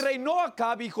 says, Y reinó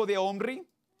Acab, hijo de Omri,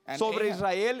 And sobre Ahab-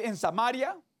 Israel en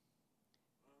Samaria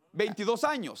 22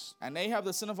 años. and Ahab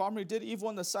the son of Omri did evil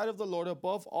in the sight of the Lord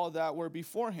above all that were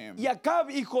before him. Y Acab,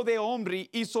 hijo de Omri,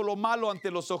 hizo lo malo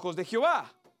ante los ojos de Jehová,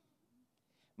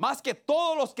 más que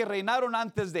todos los que reinaron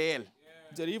antes de él.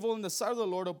 Did evil in the sight of the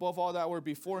Lord above all that were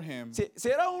before him.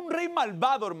 Será un rey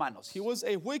malvado, hermanos. He was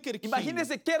a wicked king.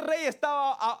 Imagínense qué rey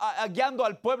estaba guiando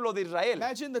al pueblo de Israel.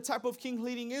 Imagine the type of king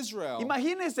leading Israel.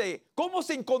 Imagínense cómo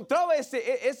se encontraba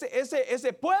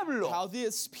ese pueblo How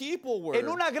these people were en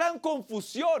una gran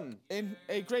confusión. in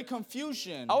a great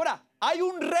confusion. Ahora, hay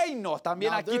un reino también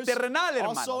Now, aquí there's terrenal,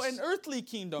 also hermanos. an earthly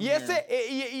kingdom Y,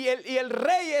 here. y el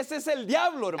rey, ese es el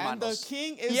diablo, And the hermanos.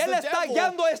 king is Y él the está devil,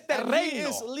 guiando este and he reino.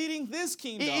 is leading this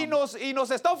kingdom. Y nos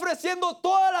está ofreciendo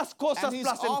todas las cosas and he's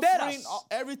offering placenteras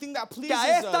everything that que pleases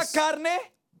a esta us carne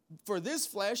for this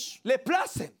flesh, le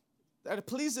placen. that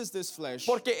pleases this flesh.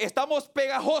 Porque estamos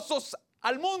pegajosos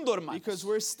al mundo, hermanos. Because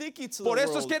we're sticky to Por the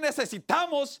eso es world. que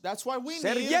necesitamos That's why we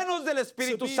ser need llenos del to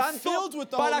Espíritu be Santo filled with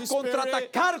the para Holy Spirit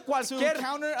contraatacar cualquier to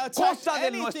counterattack cosa de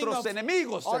anything nuestros of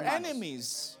enemigos, our hermanos.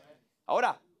 enemies.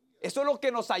 Ahora, eso es lo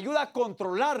que nos ayuda a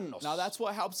controlarnos. Now that's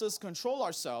what helps us control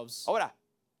ourselves. Ahora,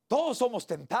 todos somos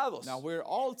tentados. Now we're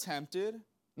all tempted,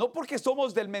 No porque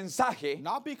somos del mensaje,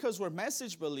 not because we're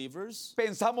message believers,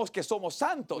 pensamos que somos we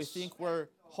santos. think we're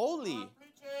holy.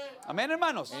 Amén,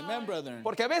 hermanos. Amen, brethren.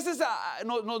 Porque a veces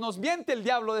nos miente el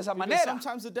diablo de esa Because manera.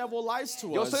 sometimes the devil lies to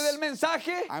Yo us. soy del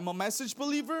mensaje I'm a message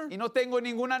believer, y no tengo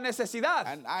ninguna necesidad.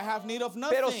 and I have need of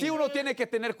nothing. Pero sí uno tiene que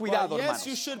tener But cuidado, yes,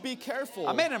 you hermanos. should be careful.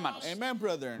 Amén, hermanos. Amen,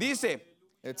 brethren. Dice,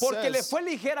 It porque le says, fue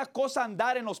ligera cosa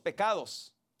andar en los pecados.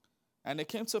 And it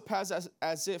came to pass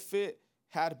as if it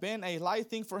had been a light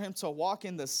thing for him to walk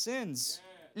in the sins.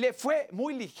 Le fue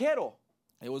muy ligero.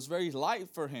 It was very light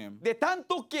for him. De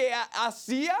tanto que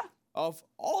hacía, Of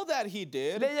all that he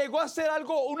did, le llegó a ser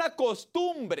algo, una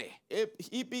costumbre.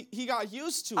 he got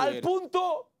used to Al it.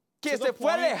 punto que To se the fue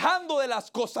point alejando de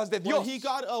las cosas de Where Dios. he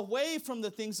got away from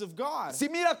the things of God. Si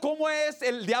mira cómo es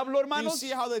el diablo, You hermanos. see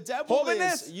how the devil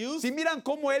Jóvenes, is, youth? si miran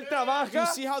cómo él You trabaja,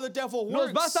 see how the devil nos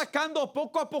va works? sacando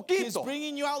poco a He's poquito.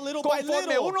 bringing you out little by Conforme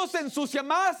little. uno se ensucia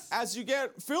más As you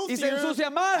get y se filthier ensucia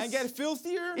más and get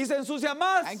filthier y se ensucia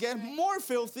más, and get more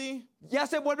filthy, ya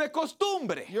se vuelve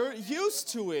costumbre. you're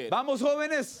used to it. Vamos,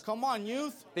 jóvenes, Come on,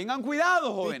 youth. tengan cuidado,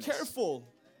 Be jóvenes. careful.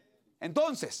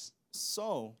 Entonces,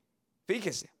 So,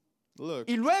 fíjese. look.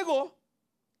 Y luego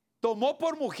tomó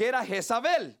por mujer a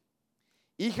Jezabel,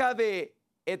 hija de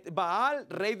Baal,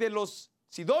 rey de los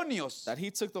Sidonios. That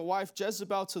he took the wife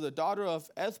Jezebel to the daughter of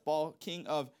Ethbal, king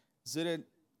of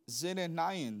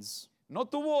Zidonians. No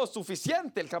tuvo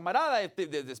suficiente el camarada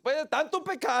después de tanto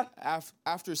pecar.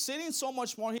 After sinning so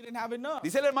much more, he didn't have enough.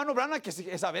 Dice el hermano Branham que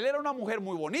Jezabel era una mujer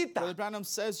muy bonita. Brother Branham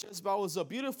says Jezebel was a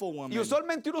beautiful woman. Y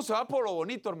usualmente uno se va por lo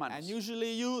bonito, hermanos. And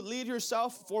usually you lead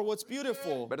yourself for what's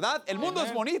beautiful. ¿Verdad? El mundo es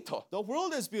Amen. bonito. The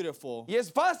world is beautiful. Y es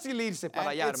fácil irse para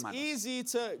And allá, it's hermanos. easy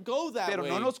to go that Pero way.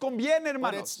 no nos conviene, But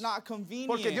hermanos. it's not convenient.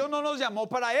 Porque Dios no nos llamó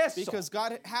para eso. Because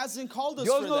God hasn't called us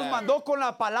Dios for nos that. mandó con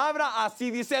la palabra, así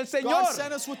dice el God Señor.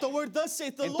 sent us with the word, thus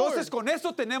saith the Entonces Lord. con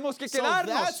eso tenemos que So quedarnos.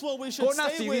 that's what we should Con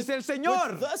stay así with, dice el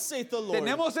Señor. with thus saith the Lord.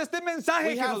 Tenemos este mensaje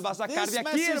We que have nos va a sacar this de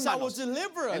aquí, message that will hermanos.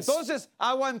 deliver us. Entonces,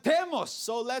 aguantemos.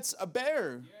 So let's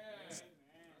bear.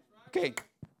 Ok.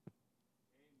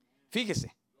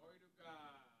 Fíjese.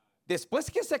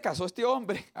 Después que se casó este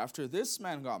hombre, After this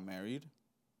man got married,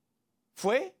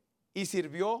 fue y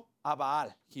sirvió a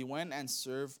Baal. he went and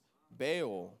served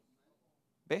Baal.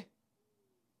 ¿Ve?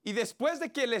 Y después de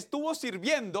que le estuvo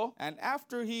sirviendo, And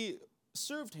after he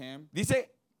served him, dice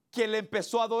que le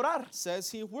empezó a adorar. says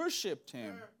he worshipped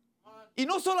him. Y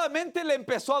no solamente le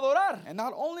empezó a adorar, And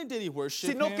not only did he worship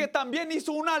sino him, que también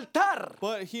hizo un altar.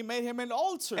 but he made him an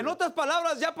altar. En otras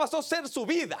palabras, ya pasó a ser su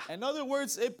vida. In other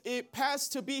words, it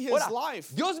passed to be his Ahora,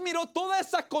 life. Dios miró toda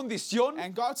esa condición,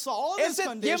 And God saw all this ese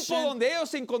tiempo condition, donde ellos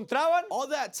se encontraban. all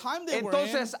that time they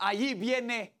Entonces were allí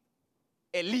viene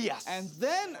Elías. in. And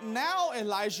then now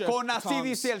Elijah Con así comes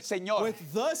dice el Señor.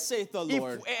 with thus saith the Y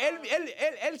Lord.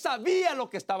 él sabía lo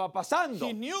que estaba pasando.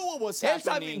 He knew what was Él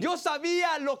happening. Dios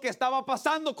sabía lo que estaba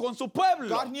pasando con su pueblo.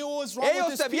 God knew what was wrong Ellos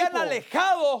with se his habían people.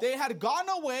 alejado They had gone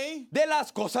away de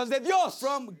las cosas de Dios,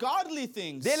 from godly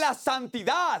things, de la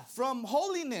santidad, from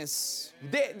holiness,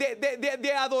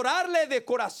 de adorarle de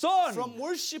corazón. from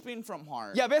worshiping from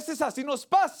heart. Y a veces así nos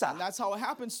pasa, And that's how it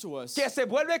happens to us. que se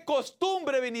vuelve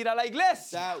costumbre venir a la iglesia,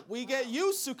 That we get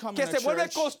used to coming que to se vuelve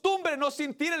church. costumbre no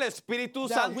sentir el Espíritu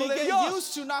That Santo we de get Dios,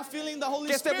 used to not feeling the Holy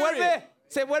que se Spirit.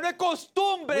 vuelve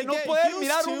costumbre We no get poder used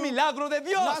mirar to un milagro de Not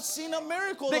Dios, seeing a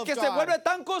miracle de of que se God. vuelve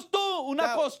tan una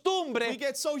That costumbre We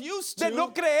get so used de to no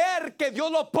creer que Dios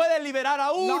lo puede liberar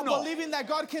a not uno. believing that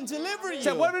God can deliver you.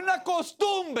 Se vuelve una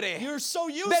costumbre You're so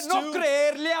de used no to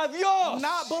creerle a Dios.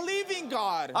 not believing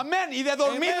God. Amén. Y de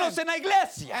dormirnos Amen. en la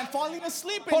iglesia. And falling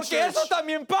asleep in Porque church. eso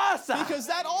también pasa. Because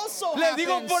that also Le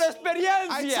digo happens. por I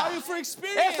experiencia. tell you for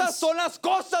experience. Esas son las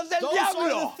cosas del Those are the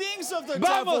diablo. things of the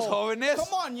Vamos, devil. jóvenes.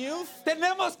 Come on, youth.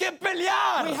 Tenemos que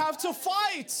pelear. We have to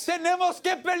fight. Tenemos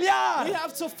que pelear We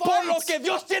have to por fight lo que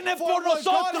Dios tiene for por what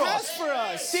God nosotros. has for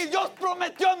us. Si Dios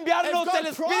prometió If enviarnos el God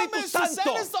Espíritu promised to Santo,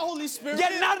 send us the Holy Spirit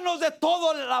llenarnos de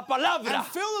toda la palabra, and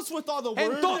fill us with all the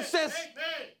word, entonces,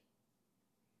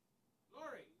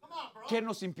 ¿qué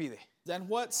nos impide? then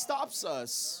what stops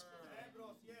us?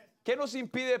 ¿Qué nos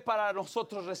impide para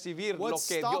nosotros recibir lo What's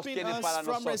que Dios stopping tiene us para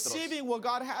from nosotros? receiving what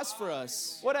God has for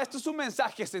us? Ahora, esto es un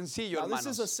mensaje sencillo, Now, this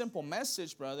is a hermanos. simple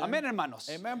message, brother. Amén, hermanos.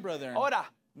 Amen, brother. Ahora,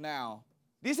 Now,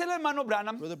 dice el hermano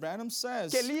Branham Brother Branham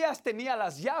says que Elías tenía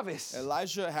las llaves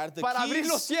Elijah had the para abrir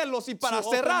los keys cielos y para to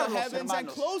open the cerrarlos, heavens and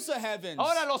hermanos. close the heavens.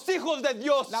 Ahora, los hijos de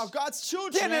Dios Now, God's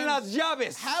children tienen las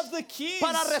llaves have the keys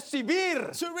para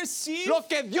recibir to receive lo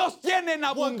que Dios tiene en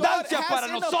what God abundancia has para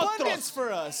in abundance nosotros.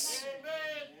 for us.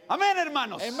 Amén,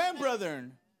 hermanos. Amen,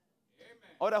 brethren.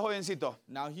 Ahora, jovencito,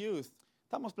 Now, youth,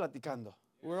 estamos platicando.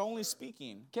 we're only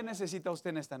speaking. ¿Qué necesita usted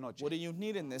en esta noche? What do you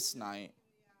need in this night?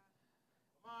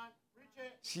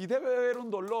 Si debe de haber un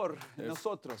dolor en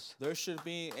nosotros, There should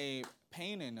be a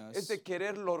pain in es us. de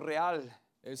querer lo real.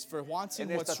 It's for wanting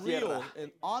en esta what's real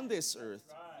tierra. on this earth.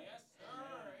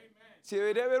 Si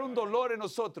debería haber un dolor en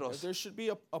nosotros, There should be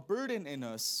a burden in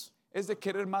us. es de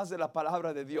querer más de la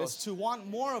palabra de Is Dios. to want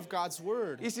more of God's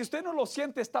word. Y si usted no lo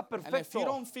siente, está And if perfecto. you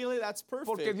don't feel it, that's Porque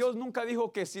perfect. Dios nunca dijo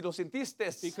que si lo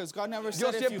sentiste. Because God never Dios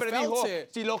said if you siempre felt dijo,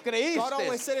 it. si lo God always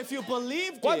creíste. said if you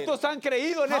believed it. ¿Cuántos han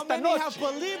creído en How esta many have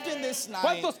noche? believed in this night?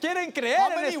 ¿Cuántos quieren creer How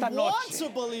en many esta want noche? to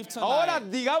believe tonight? Ahora,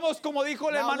 digamos como dijo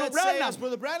el Now hermano let's say, as Branham,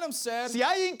 Brother Branham said, si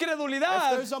hay if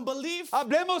incredulidad, there's unbelief,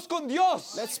 hablemos con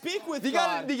Dios. let's speak with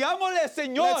God. Digámosle,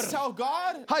 Señor, Let's tell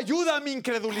God, ayuda a mi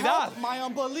incredulidad. help my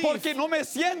unbelief. Porque no me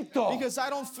siento. Because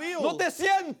I don't feel. No te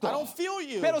siento. I don't feel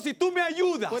you. Pero si tú me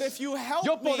ayudas, But if you help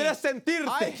yo podré me, sentirte.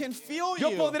 I can feel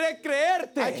Yo you. podré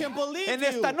creerte I can believe en you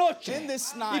esta noche. in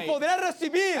this Y night. podré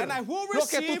recibir And I will lo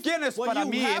que tú receive tienes what para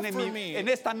you mí have en, for me en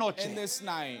esta noche. in this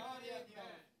night.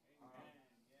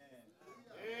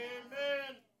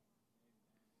 Amen.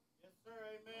 Yes, sir.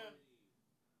 Amen.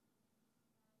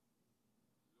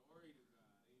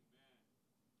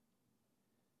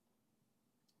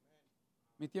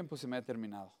 Mi tiempo se me ha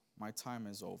terminado. My time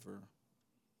is over.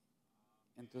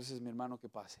 Entonces, mi hermano, que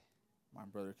pase. My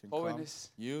brother can Jóvenes.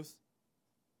 come. Youth,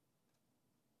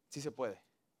 Sí se puede.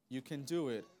 you can do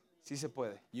it. Sí se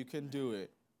puede. You can do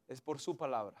it. Es por su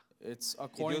palabra. It's Y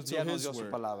according Dios to ya nos His dio su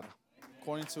word. palabra.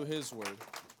 According to His word.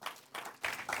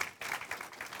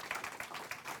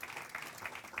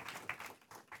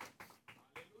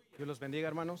 Dios los bendiga,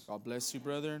 hermanos. God bless you,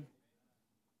 brethren.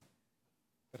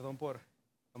 Perdón por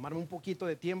tomarme un poquito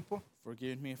de tiempo.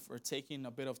 Forgive me for taking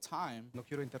a bit of time. No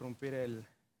quiero interrumpir el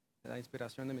la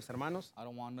inspiración de mis hermanos. I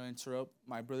don't want to interrupt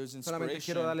my brother's Solamente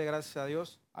quiero inspiration. darle gracias a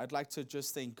Dios I'd like to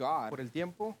just thank God por el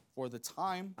tiempo, for the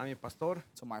time, a mi pastor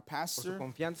to my por su pastor,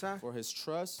 confianza for his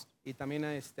trust, y también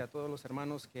a todos los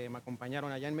hermanos que me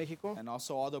acompañaron allá en México. and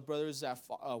also all the brothers that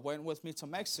went with me to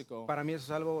Mexico. Para mí eso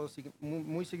es algo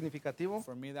muy significativo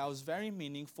For me, that was very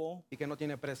meaningful, y que no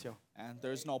tiene precio. and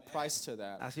there's no price to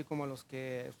that. Así como los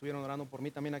que estuvieron orando por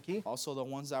mí también aquí Also, the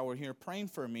ones that were here praying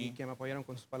for y me que me apoyaron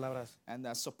con sus palabras. and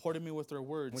that supported me with their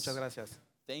words. Muchas gracias.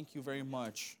 Thank you very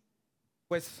much.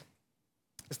 Pues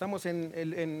estamos en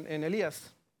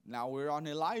Elías. Now we're on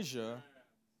Elijah.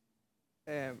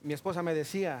 Mi esposa me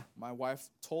decía, My wife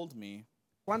told me,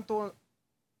 ¿cuánto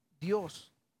Dios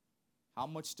how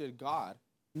much did God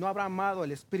no habrá amado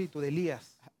el espíritu de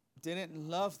Elías, didn't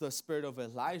love the spirit of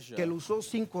Elijah, que lo usó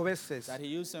 5 veces, that he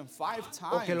used him 5 o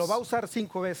times, que lo va a usar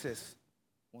 5 veces,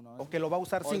 o que lo va a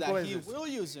usar or 5 that he veces? will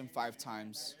use him 5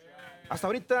 times. Hasta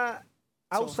ahorita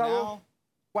ha So usado now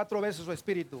 4 veces su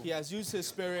espíritu. he has used his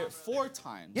spirit 4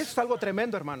 times. Y eso es algo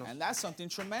tremendo, hermanos. And that's something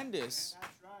tremendous.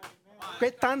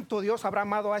 ¿Qué tanto Dios habrá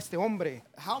amado a este hombre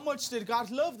How much did God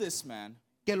love this man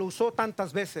que lo usó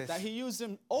tantas veces? that he used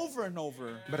him over and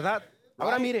over? ¿Verdad?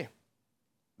 Ahora Right. mire,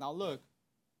 Now look,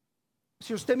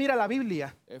 si usted mira la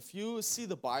Biblia, if you see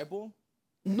the Bible,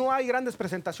 no hay grandes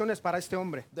presentaciones para este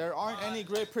hombre. there aren't any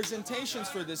great presentations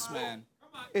for this man.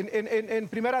 En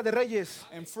Primera de Reyes,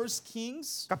 In 1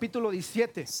 Kings capítulo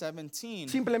 17, 17,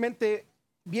 simplemente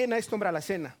viene a este hombre a la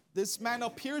escena. this man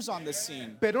appears on the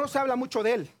scene, Pero no se habla mucho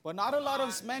de él. but not a lot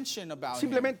of mention about him.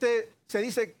 Simplemente se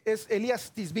dice es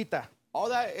Elías Tisbita. All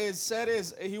that is said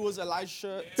is he was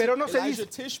Elijah Pero no se dice,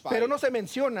 Tishbite. pero no se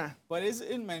menciona But is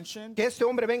it mentioned que este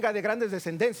hombre venga de grandes of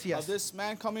descendencias this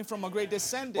man coming from a great o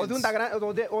descendant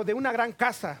de una gran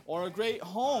casa or a great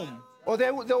home o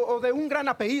de un gran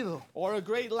apellido. or a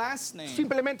great last name?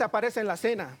 Simplemente aparece en la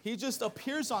cena. He just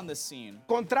appears on the scene.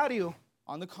 Contrario,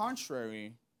 On the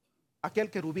contrary, aquel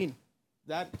querubín.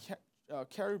 that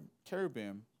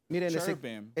cherubim, Miren,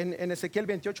 cherubim, en Ezequiel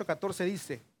 28:14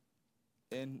 dice,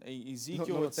 in no, Ezekiel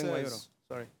no lo it tengo ahí, bro. says,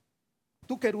 Sorry.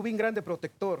 Tú querubín grande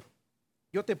protector,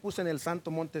 yo te puse en el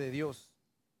santo monte de Dios.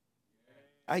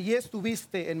 Allí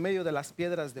estuviste en medio de las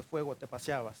piedras de fuego, te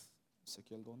paseabas.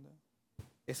 Ezekiel, ¿dónde?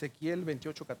 Ezequiel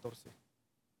 28:14.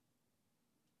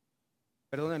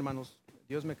 Perdón, hermanos,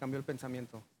 Dios me cambió el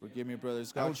pensamiento. Forgive me,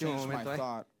 brothers. A God último changed my momento,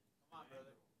 thought.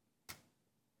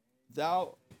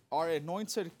 Thou art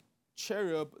anointed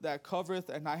cherub that covereth,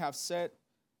 and I have set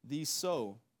thee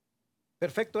so.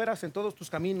 Perfecto eras en todos tus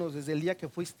caminos desde el día que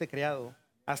fuiste creado,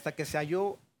 hasta que se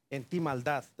halló en ti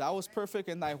maldad. Thou was perfect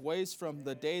in thy ways from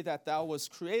the day that thou was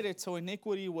created, till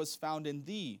iniquity was found in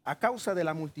thee. A causa de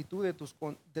la multitud de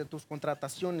tus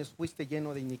contrataciones fuiste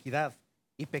lleno de iniquidad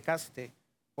y pecaste,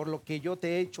 por lo que yo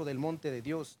te he hecho del monte de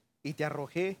Dios y te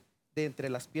arrojé de entre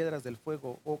las piedras del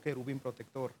fuego, oh querubín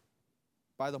protector.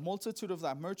 By the multitude of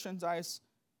thy merchandise,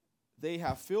 they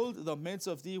have filled the midst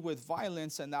of thee with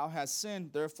violence, and thou hast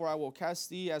sinned. Therefore I will cast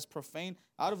thee as profane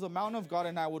out of the mountain of God,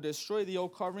 and I will destroy thee, O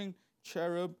covering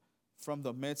cherub, from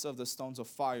the midst of the stones of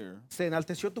fire. Se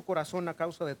enalteció tu corazón a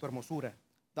causa de tu hermosura.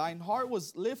 Thine heart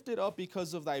was lifted up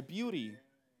because of thy beauty.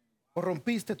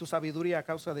 Corrompiste tu sabiduría a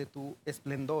causa de tu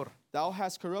esplendor. Thou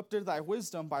hast corrupted thy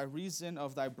wisdom by reason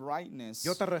of thy brightness.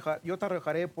 Yo te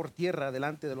arrojaré por tierra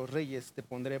delante de los reyes, te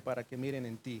pondré para que miren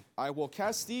en ti. I will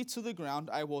cast thee to the ground.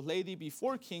 I will lay thee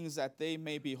before kings, that they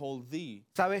may behold thee.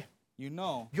 ¿Sabe? You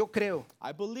know, Yo creo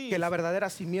I believe que la verdadera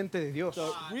simiente de Dios, the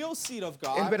real seed of el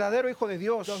God, verdadero hijo de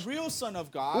Dios, the real son of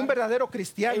un God, verdadero a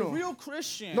cristiano, real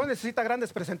Christian, no necesita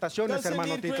grandes presentaciones, doesn't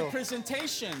hermano need Tito. great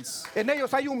presentations. En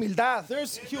ellos hay humildad,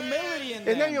 There's humility in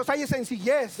en them. ellos hay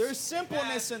sencillez. There's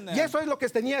simpleness in them. Y eso es lo que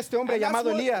tenía este hombre And that's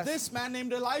llamado what Elías. this man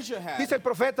named Elijah had. Dice el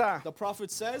profeta The prophet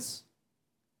says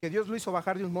que Dios lo hizo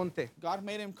bajar de un monte God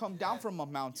made him come down from a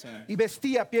mountain, y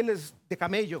vestía pieles de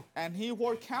camello, and he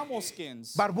wore camel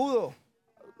skins, barbudo.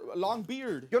 long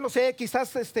beard, Yo no sé,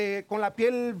 quizás con la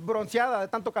piel bronceada de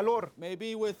tanto calor.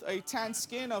 maybe with a tan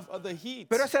skin of the heat.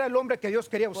 Pero ese era el hombre que Dios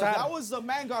quería But usar. that was the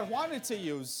man God wanted to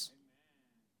use.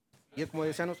 Y es como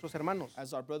decían nuestros hermanos,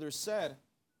 As our brother said,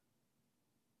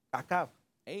 Acab,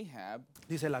 Ahab,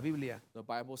 dice la Biblia, the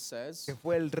Bible says, que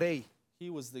fue el rey he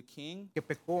was the king que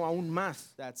pecó aún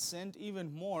más that sinned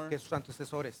even more que sus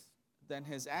antecesores. than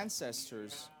his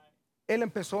ancestors. Él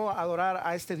empezó a adorar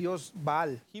a este Dios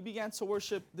Baal. He began to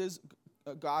worship this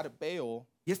god Baal,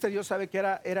 Y este Dios sabe que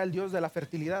era el Dios de la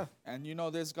fertilidad. and you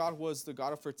know this god was the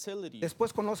god of fertility.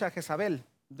 Después conoce a Jezabel.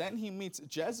 Then he meets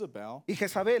Jezebel, Y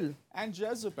Jezabel and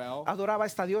Jezebel adoraba a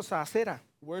esta diosa Acera,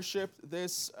 worshipped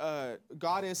this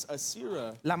goddess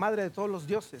Asherah, la madre de todos los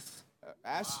dioses.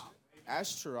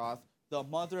 Ashtaroth, the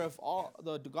mother of all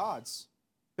the gods.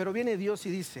 Pero viene Dios y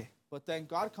dice, But then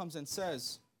God comes and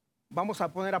says, vamos a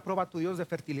poner a prueba a tu Dios de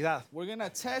fertilidad. we're going to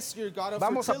test your God of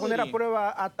Vamos a poner a fertility.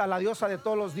 prueba a la diosa de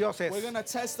todos los dioses. We're going to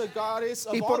test the goddess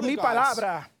of Y all por the mi gods.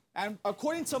 palabra And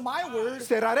according to my word,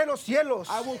 cerraré los cielos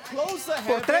I will close the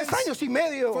por 3 heavens años y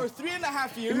medio. for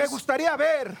 3.5 Y years. me gustaría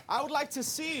ver I would like to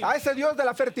see a ese Dios de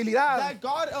la fertilidad that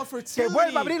God of que fertility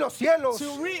vuelva a abrir los cielos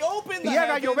to reopen the y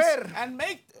haga heavens llover. and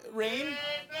make rain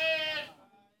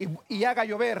y haga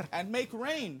llover. and make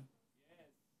rain.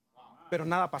 Pero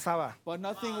nada pasaba. But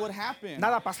nothing would happen.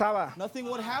 Nada pasaba. Nothing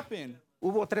would happen.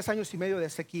 Hubo 3 años y medio de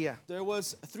sequía. There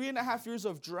was 3.5 years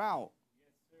of drought.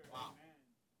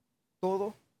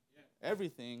 Todo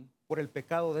Everything por el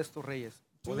pecado de estos reyes,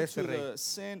 o due de este to rey. the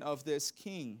sin of this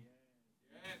king.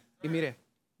 Y mire,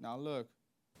 Now look,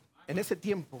 en ese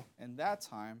tiempo, in that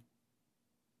time,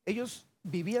 ellos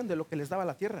vivían de lo que les daba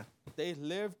la tierra. they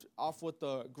lived off what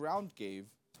the ground gave,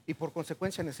 Y por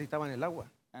consecuencia necesitaban el agua.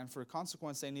 and for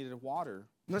consequence, they needed water.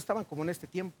 No estaban como en este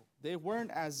tiempo, They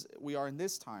weren't as we are in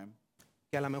this time.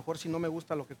 que a lo mejor si no me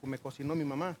gusta lo que me cocinó mi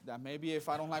mamá, That maybe if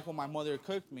I don't like what my mother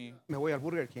cooked me, me voy al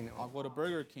Burger King, I'll go to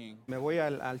Burger King. me voy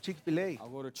al Chick-fil-A. I'll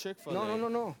go to Chick-fil-A.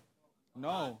 No.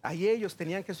 No. Ahí ellos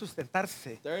tenían que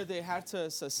sustentarse There they had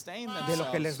to sustain de lo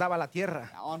que les themselves daba la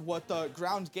tierra. on what the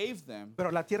ground gave them.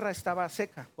 Pero la tierra estaba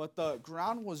seca. But the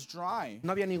ground was dry.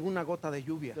 No había ninguna gota de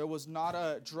lluvia. There was not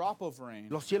a drop of rain.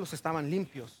 Los cielos estaban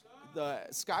limpios. The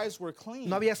skies were clean.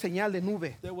 No había señal de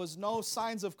nube. There was no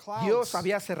signs of clouds. Dios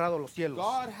había cerrado los cielos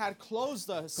God had closed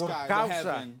the por sky, the causa,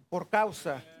 heaven, por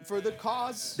causa for the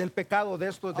cause del pecado de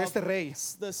of este rey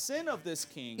the sin of this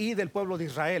king y del pueblo de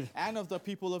Israel, and of the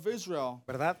people of Israel,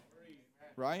 ¿verdad?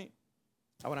 right?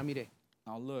 Ahora mire,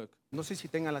 Now look, no sé si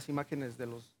tengan las imágenes de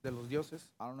los dioses.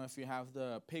 I don't know if you have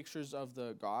the pictures of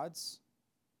the gods.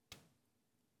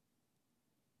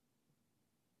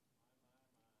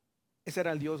 Ese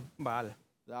era el dios Baal.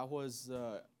 That was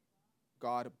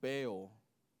God Baal.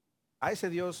 A ese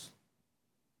dios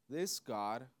This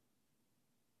God,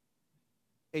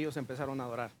 ellos empezaron a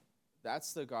adorar.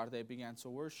 that's the God they began to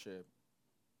worship.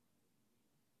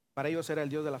 Para ellos era el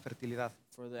dios de la fertilidad.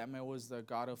 For them, it was the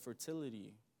God of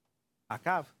fertility.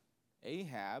 Acab,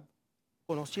 Ahab,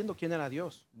 conociendo quién era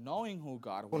Dios, knowing who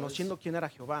God was, conociendo quién era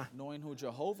Jehová, knowing who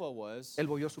Jehovah was, él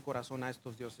volvió su corazón a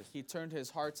estos dioses. he turned his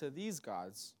heart to these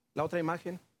gods. La otra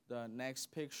imagen, The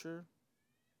next picture,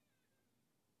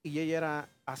 y ella era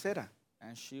Acera,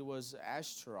 and she was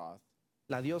Ashtaroth,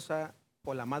 la diosa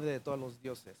o la madre de todos los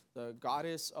dioses, the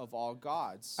goddess of all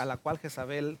gods, a la cual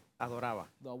Jezabel adoraba.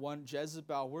 the one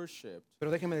Jezebel worshipped.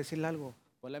 Pero déjeme decirle algo,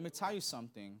 But let me tell you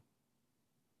something.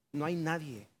 no hay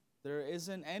nadie There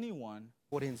isn't anyone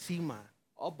por encima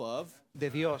above de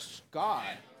Dios. God.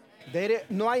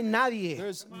 No hay nadie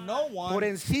There's no por one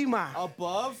encima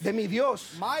above de mi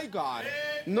Dios. my God.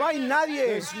 No hay nadie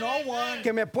There's no one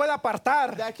que me pueda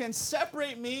apartar that can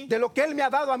separate me de lo que Él me ha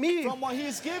dado a mí from what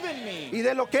He's given me y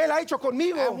de lo que Él ha hecho and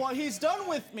conmigo. what He's done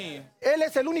with me. Él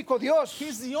es el único Dios,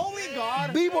 He's the only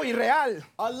God, vivo y real.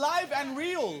 alive and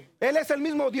real. Él es el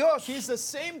mismo Dios He's the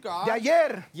same God de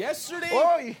ayer. yesterday,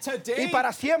 hoy, today, y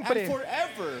para siempre. and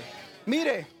forever.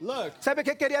 Mire, Look, ¿sabe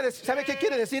qué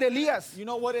quiere decir Elías? you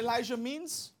know what Elijah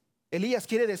means? Elías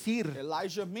quiere decir,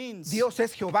 Elijah means Dios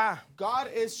es Jehová. God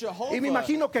is Jehovah. Y me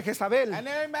imagino que Jezabel And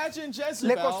then imagine le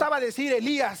Jezebel. costaba decir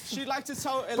Elías, She'd like to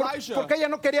tell Elijah porque ella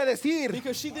no quería decir,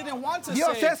 because she didn't want to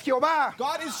Dios say es Jehová.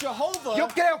 God is Jehovah. Yo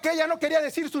creo que ella no quería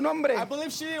decir su nombre, I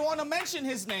believe she didn't want to mention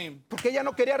his name porque ella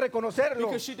no quería reconocerlo.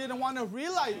 because she didn't want to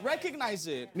recognize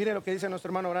it. Mire lo que dice nuestro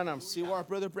hermano Branham. See what our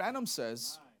brother Branham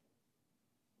says.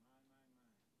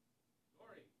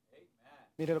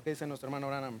 Mire lo que dice nuestro hermano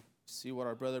Branham. See what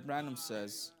our brother Branham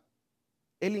says.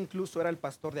 Él incluso era el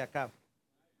pastor de Acab.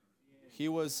 He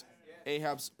was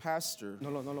Ahab's pastor, No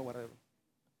lo guardé.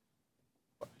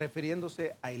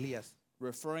 Refiriéndose a Elías.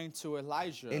 referring to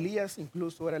Elijah. Elías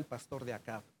incluso era el pastor de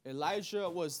Acab. Elijah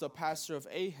was the pastor of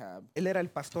Ahab. Él era el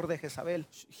pastor de Jezabel.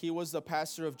 He was the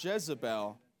pastor of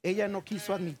Jezebel. Ella no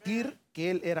quiso admitir que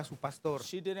él era su pastor,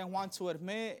 She didn't want to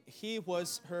admit he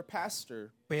was her pastor,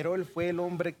 pero él fue el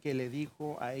hombre que le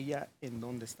dijo a ella en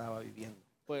dónde estaba viviendo.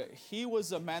 but he was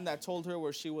the man that told her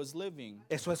where she was living.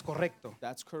 Eso es correcto.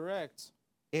 That's correct.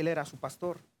 Él era su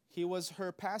pastor. He was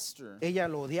her pastor. Ella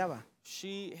lo odiaba,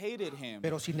 She hated him.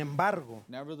 pero sin embargo,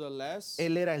 Nevertheless,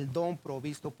 él era el don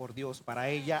provisto por Dios para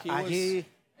ella He was- allí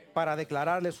para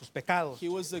declararle sus pecados. he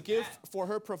was the gift for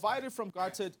her provided from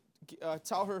God to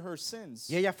tell her sins.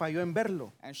 Y ella falló en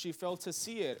verlo. And she failed to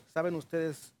see it. ¿Saben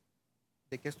ustedes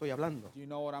de qué estoy hablando? Do you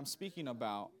know what I'm speaking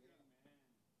about?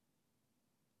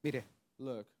 Mire,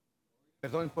 Look,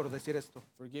 Perdón por decir esto.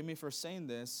 Forgive me for saying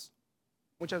this.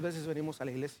 Muchas veces venimos a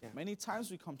la iglesia, Many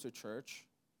times we come to church,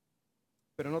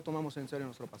 pero no tomamos en serio a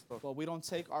nuestro pastor. but we don't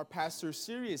take our pastor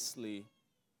seriously.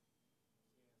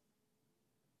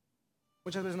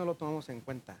 Muchas veces no lo tomamos en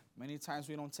cuenta. Many times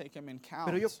we don't take him in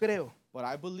Pero yo count. creo But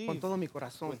I con believe todo mi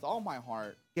corazón with all my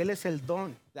heart que Él es el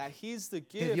don that he's the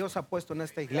que gift Dios ha puesto en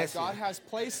esta that iglesia. God has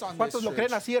placed on this ¿Cuántos lo creen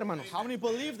church. así, hermanos? How many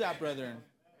believe that, brethren?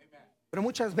 Pero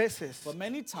muchas veces But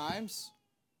many times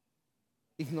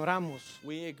ignoramos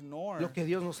we ignore lo que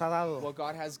Dios nos ha dado, what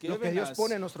God has lo que given Dios us,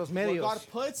 pone en nuestros what medios. God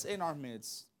puts in our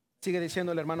midst. Sigue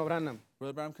diciendo el hermano Branham.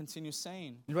 Brother Branham continues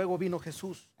saying, Luego vino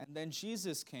Jesús. and then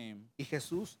Jesus came. Y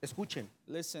Jesús, escuchen,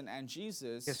 Listen, and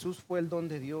Jesus Jesús fue el don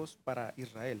de Dios para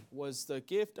Israel, was the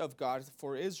gift of God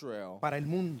for Israel, para el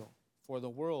mundo. for the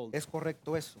world. Es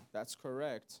correcto eso. That's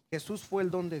correct. Jesús fue el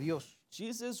don de Dios,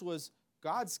 Jesus was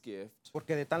God's gift,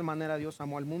 porque de tal manera Dios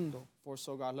amó al mundo for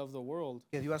so God loved the world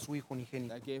que dio a su Hijo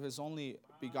unigénito. that gave his only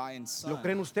begotten ¿Lo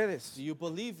creen Son. ustedes? Do you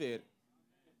believe it?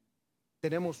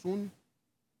 Tenemos un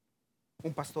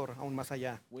pastor aún más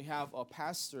allá. We have a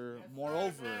pastor,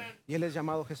 moreover, Y él es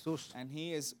llamado Jesús. and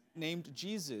he is named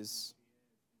Jesus.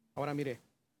 Ahora mire,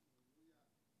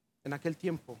 en aquel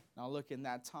tiempo, Now look, in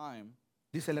that time,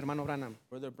 dice el hermano Branham,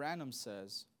 Brother Branham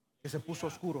says que se puso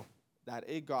oscuro. that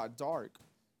it got dark.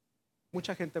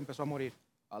 Mucha gente empezó a morir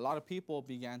A lot of people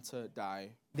began to die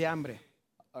de hambre.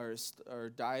 or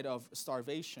died of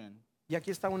starvation. Y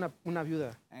aquí está una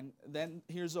viuda And then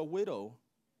here's a widow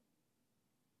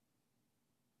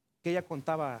que ella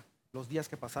contaba los días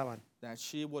que pasaban that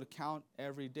she would count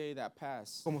every day that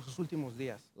passed, como sus últimos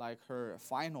días. like her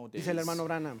final days. Dice el hermano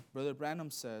Branham Brother Branham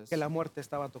says que la muerte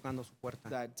estaba tocando su puerta.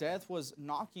 that death was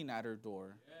knocking at her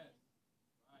door.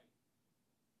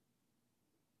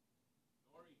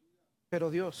 Pero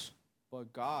Dios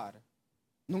But God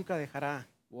nunca dejará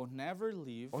will never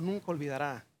leave o nunca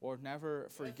olvidará or never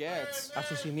forget a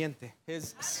su simiente.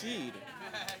 his seed.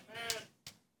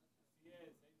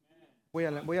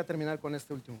 Voy a terminar con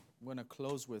este último. I'm going to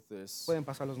close with this. Pueden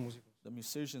pasar los músicos. The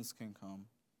musicians can come.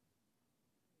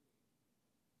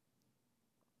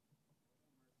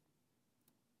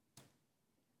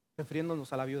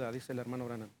 Refiriéndonos a la viuda, dice el hermano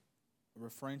Branham.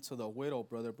 Referring to the widow,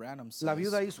 Brother Branham says, La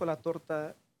viuda hizo la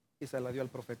torta y se la dio al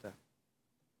profeta.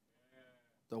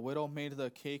 the widow made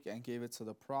the cake and gave it to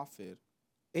the prophet.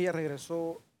 Ella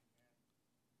regresó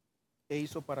e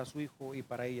hizo para su hijo y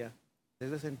para ella.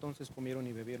 Desde ese entonces comieron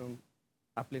y bebieron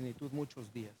a plenitud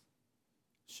muchos días.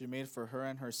 She made for her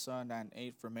and her son and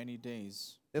ate for many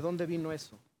days. ¿De dónde vino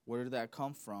eso? Where did that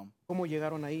come from? ¿Cómo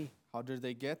llegaron ahí? How did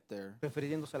they get there?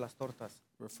 Refiriéndose a las tortas.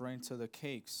 Referring to the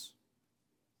cakes.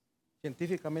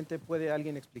 Científicamente, ¿puede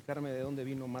alguien explicarme de dónde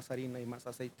vino más harina y más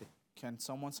aceite? Can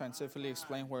someone scientifically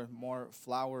explain where more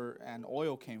flour and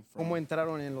oil came ¿Cómo from?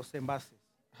 entraron en los envases?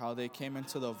 How they came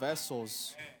into the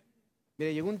vessels?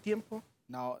 Mire, llegó un tiempo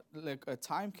Now, like a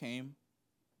time came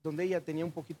donde ella tenía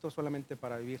un poquito solamente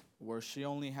para vivir. where she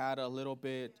only had a little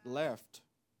bit left.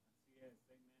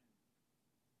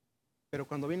 Pero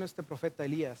cuando vino este profeta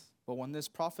Elías But when this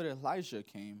prophet Elijah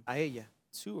came a ella,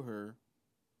 to her,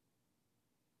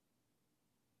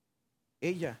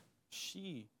 ella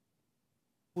she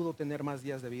pudo tener más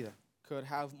días de vida. could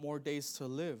have more days to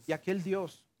live. Y aquel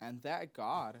Dios And that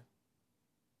God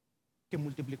que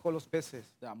multiplicó los peces,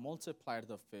 that multiplied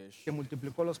the fish, que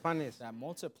multiplicó los panes, that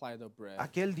multiplied the bread,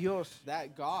 aquel Dios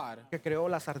that God que creó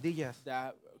las ardillas,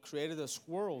 that created the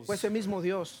squirrels fue ese mismo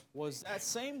Dios was that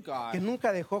same que God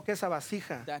nunca dejó que esa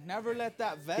vasija that never let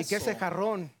that y que ese vessel,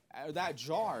 jarrón that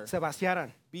jar, se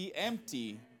vaciaran. be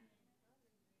empty.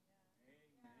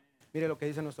 Mire lo que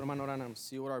dice nuestro hermano Branham.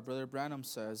 See what our brother Branham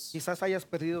says. Quizás hayas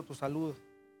perdido tu salud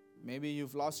Maybe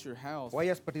you've lost your health o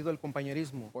hayas perdido el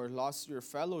compañerismo. or lost your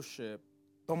fellowship.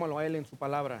 Tómalo a Él en su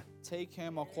palabra. Take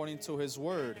him according to his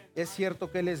word. Es cierto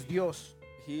que Él es Dios.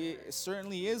 He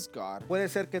certainly is God. Puede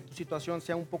ser que tu situación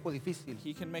sea un poco difícil,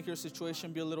 He can make your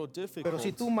situation be a little pero difficult.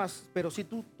 si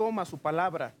tú tomas su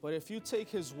palabra But if you take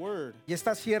his word y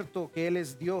está cierto que Él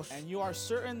es Dios, and you are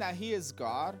certain that he is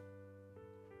God,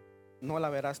 no la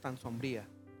verás tan sombría.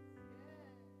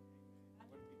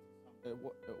 it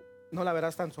No la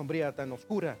verás tan sombría, tan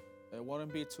oscura.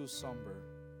 wouldn't be too somber.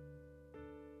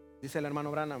 Dice el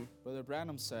hermano Branham. Brother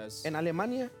Branham says, En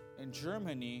Alemania, in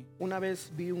Germany, una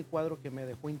vez vi un cuadro que me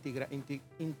dejó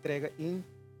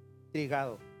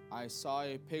intrigado. I saw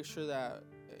a picture that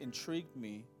intrigued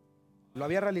me. Lo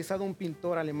había realizado un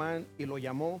pintor alemán y lo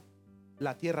llamó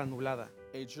La Tierra Nublada.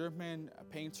 A German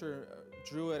painter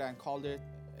drew it and called it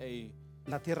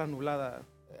La Tierra Nublada.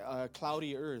 a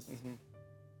cloudy earth.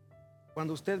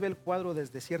 Cuando usted ve el cuadro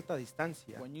desde cierta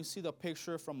distancia, When you see the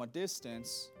picture from a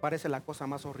distance, parece la cosa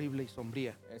más horrible y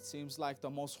sombría. it seems like the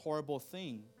most horrible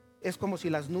thing. Es como si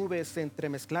las nubes se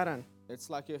entremezclaran. It's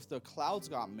like if the clouds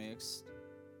got mixed.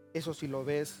 Eso si lo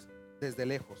ves desde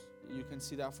lejos. You can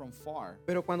see that from far.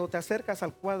 Pero cuando te acercas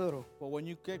al cuadro, But when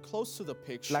you get close to the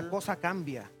picture, la cosa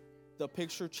cambia. the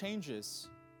picture changes.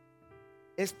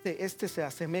 Este se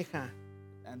asemeja,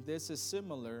 And this is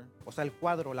similar. o sea, el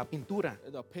cuadro, la pintura,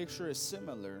 The picture is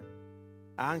similar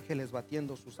a ángeles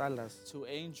batiendo sus alas to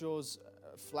angels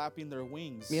flapping their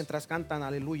wings mientras cantan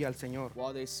aleluya al Señor.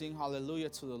 while they sing hallelujah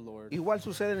to the Lord. Igual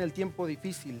sucede en el tiempo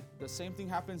difícil. The same thing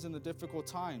happens in the difficult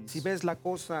times. Si ves la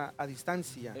cosa a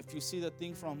distancia, If you see the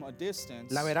thing from a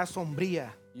distance, la verás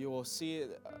sombría. you will see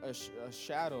a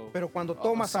shadow. Pero cuando a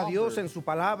tomas a Dios somber. en su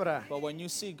palabra But when you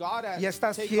see God y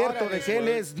estás take God cierto at de His que Él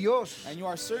word, es Dios, and you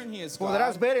are certain He is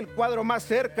podrás God, ver el cuadro más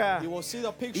cerca you will see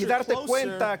the picture y darte closer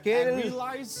cuenta que and Él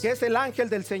realize que es el ángel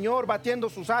del Señor batiendo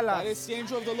sus that alas. it's the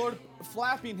angel of the Lord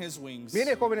flapping His wings.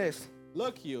 Mire, jóvenes,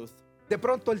 Look, youth, de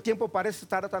pronto el tiempo parece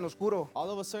estar tan oscuro. all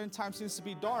of a sudden time seems to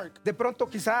be dark. De pronto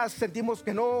quizás sentimos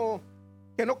que no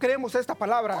creemos esta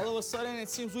palabra. All of a sudden it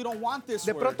seems we don't want this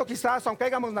De word. pronto quizás, aunque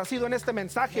hayamos nacido en este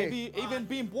mensaje, Maybe even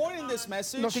being born in this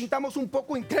message, nos sintamos un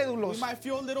poco we incrédulos. might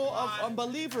feel a little of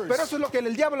unbelievers. Pero eso es lo que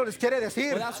el diablo les quiere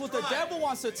decir. But that's what the devil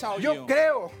wants to tell Yo you.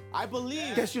 creo I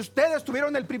believe que si ustedes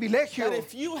tuvieron el privilegio that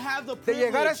if you have the de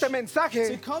llegar a privilege este to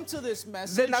mensaje, come to this de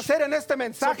message, nacer en este to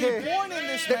mensaje, be born in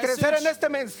this de crecer en message, este to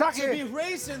be mensaje,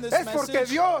 raised in this es porque message,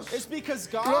 Dios it's because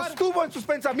los God tuvo en sus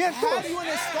pensamientos had you in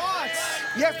His thoughts,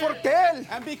 y es porque Él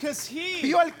and because He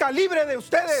vio el calibre de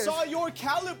ustedes. saw your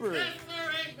caliber.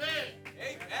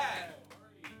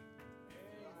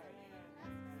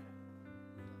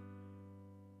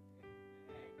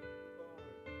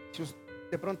 Si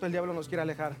de pronto el diablo nos quiere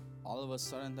alejar All of a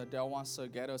sudden, the devil wants to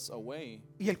get us away,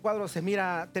 y el cuadro se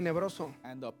mira tenebroso,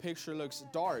 and the picture looks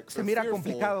dark, Se or mira fearful,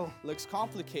 complicado. looks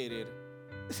complicated,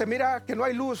 se mira que no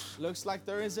hay luz, looks like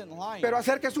there isn't light. pero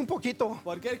acérquese un poquito,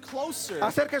 But get closer,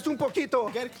 acérquese un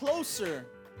poquito get closer,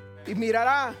 y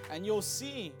mirará and you'll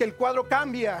see que el cuadro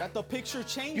cambia that the picture y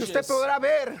changes. usted podrá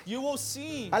ver You will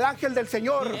see al ángel del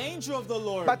Señor the angel of the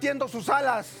Lord batiendo sus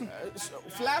alas,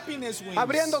 flapping his wings,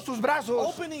 abriendo sus brazos.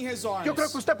 opening his arms. Yo creo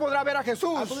que usted podrá ver a I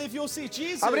Jesús believe you'll see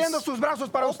Jesus abriendo sus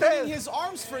brazos para opening usted his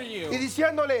arms for you y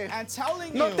diciéndole, and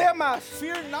telling no you, temas,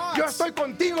 fear not, yo estoy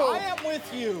contigo. I am with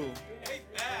you.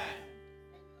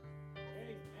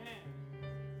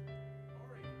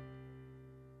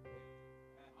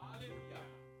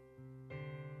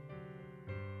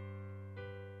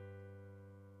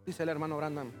 Dice el hermano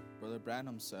Brandon, Brother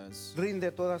Branham says,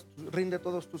 rinde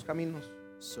todos tus caminos,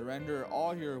 surrender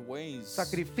all your ways,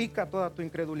 sacrifica toda tu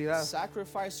incredulidad.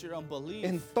 sacrifice your unbelief,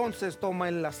 Entonces toma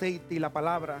el aceite y la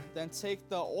palabra then take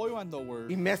the oil and the word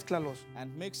y mézclalos.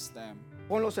 and mix them.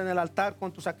 Ponlos en el altar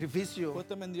con tu sacrificio. Put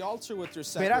them in the altar with your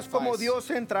Verás cómo sacrifice, Dios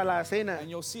entra a la cena, and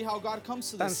you'll see how God comes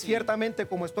to the tan scene. ciertamente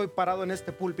como estoy parado en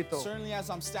este púlpito. Certainly as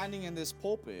I'm standing in this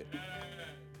pulpit.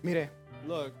 Mire,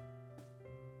 Look,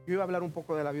 yo iba a hablar un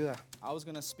poco de la viuda, I was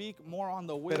going to speak more on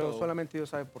the pero widow, solamente Dios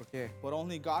sabe por qué but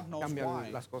only God knows cambian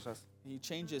why. las cosas. He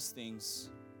changes things.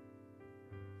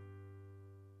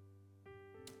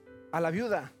 A la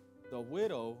viuda, The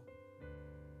widow,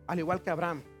 al igual que a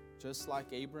Abraham, just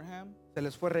like Abraham, se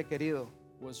les fue requerido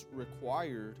was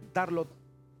required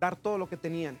dar todo lo que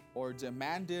tenían or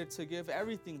demanded to give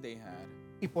everything they had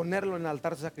y ponerlo en el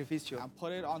altar de sacrificio. and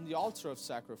put it on the altar of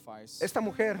sacrifice. Esta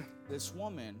mujer, This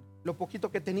woman, lo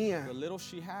poquito que tenía, the little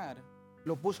she had,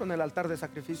 lo puso en el altar de she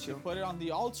sacrificio. put it on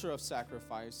the altar of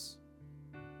sacrifice.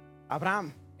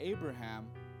 Abraham, Abraham,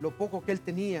 lo poco que él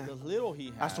tenía, the little he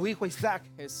a had, su hijo Isaac,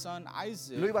 his son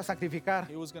Isaac, lo iba a sacrificar.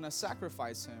 he was going to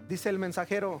sacrifice him. Dice el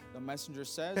mensajero The messenger que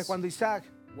says, cuando Isaac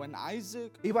when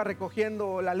Isaac iba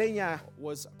recogiendo la leña,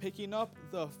 was picking up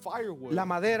the firewood, la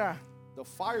madera, the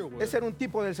firewood, ese era un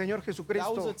tipo del Señor that was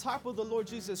Jesucristo the type of the Lord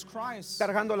Jesus Christ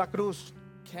cargando la cruz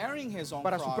carrying his own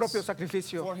para su propio cross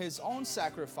sacrificio. for his own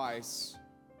sacrifice.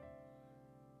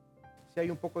 Si hay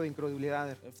un poco de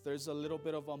incredulidad, If there's a little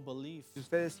bit of unbelief, si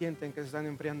ustedes sienten que se están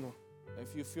enfriando,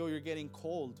 if you feel you're getting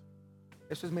cold,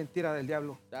 eso es mentira del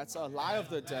diablo. that's a lie of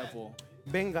the devil.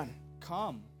 Vengan,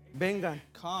 vengan,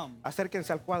 Come,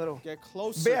 acérquense al cuadro, get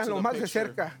closer to véanlo the más de picture.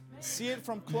 cerca, See it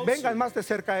from closer. vengan más de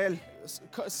cerca a Él.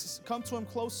 Come to him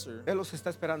closer. Él los está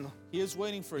esperando. He is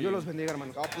waiting for Dios you. los bendiga,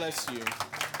 hermanos. God bless you.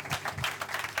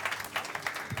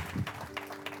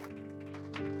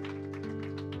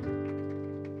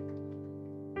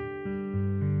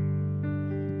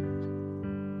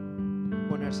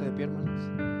 Ponerse de pie,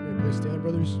 hermanos. Please stand,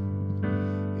 brothers.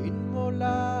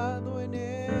 Inmolado en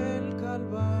el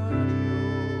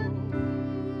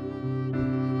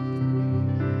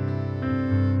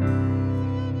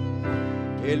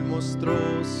Él mostró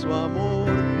su amor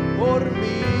por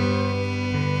mí.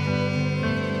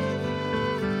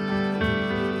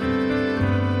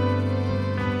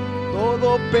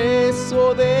 Todo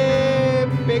peso de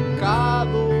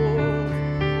pecado,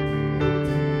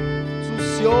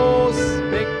 sucios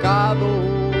pecados,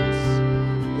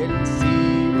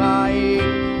 encima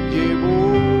Él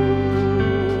llevó.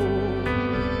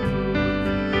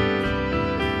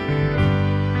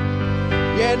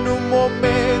 Y en un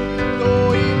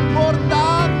momento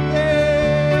importante,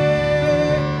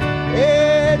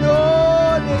 en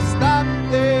un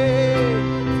instante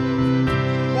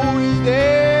muy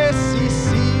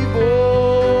decisivo,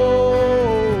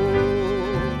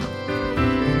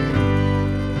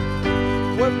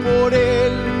 fue por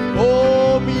Él,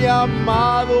 oh mi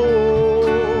amado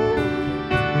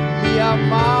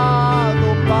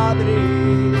Padre,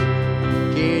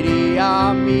 quería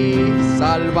a mí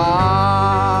salvar.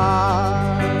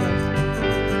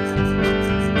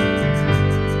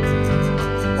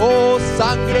 Oh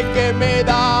sangre que me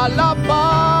da la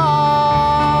paz,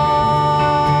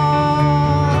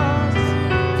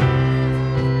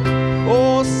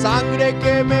 oh sangre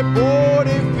que me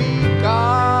purifica,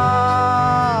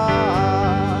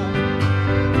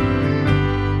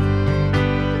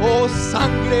 oh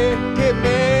sangre que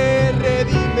me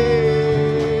redime,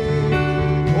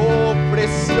 oh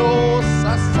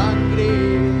preciosa sangre,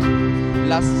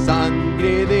 la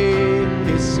sangre de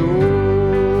Jesús.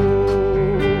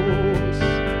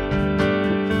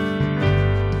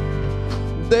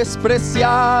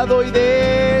 Despreciado y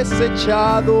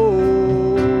desechado,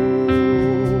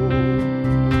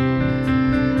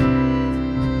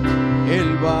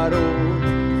 el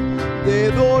varón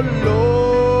de dolor,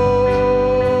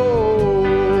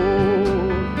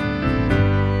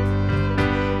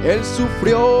 Él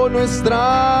sufrió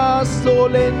nuestras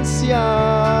dolencias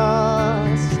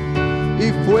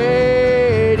y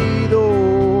fue herido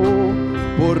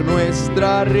por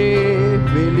nuestra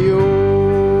rebelión.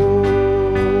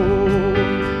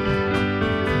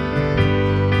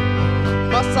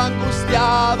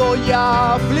 Angustiado y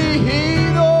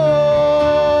afligido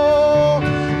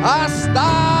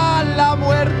hasta la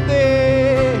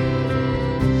muerte,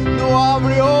 no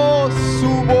abrió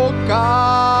su boca.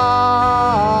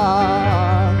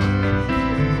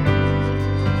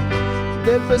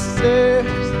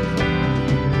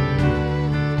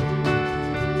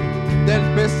 Del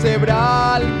pesebre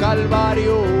al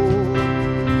Calvario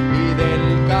y del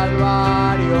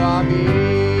Calvario a mí.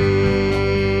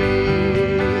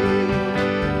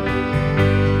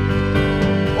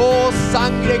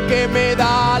 Sangre que me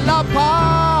da la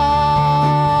paz,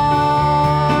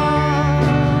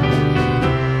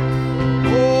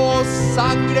 oh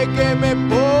sangre que me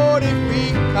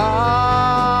purifica,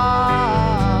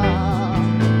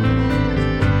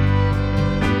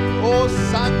 oh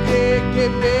sangre que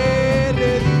me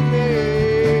redime,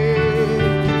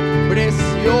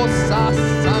 preciosa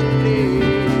sangre,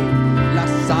 la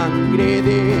sangre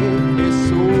de Jesús.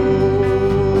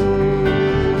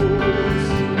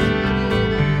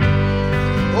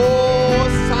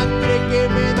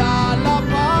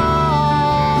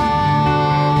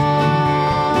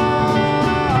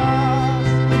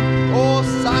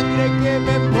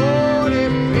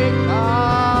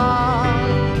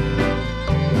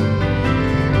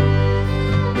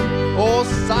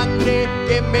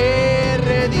 Que me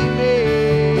redime,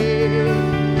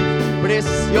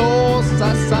 preciosa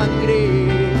sangre,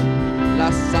 la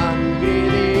sangre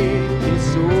de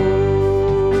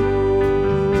Jesús,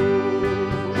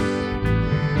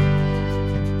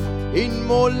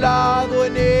 inmolado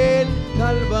en el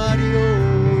Calvario.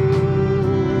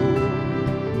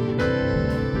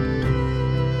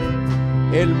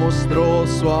 Él mostró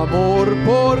su amor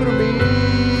por mí.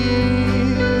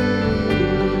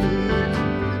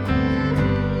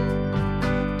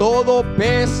 Todo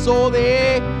peso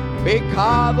de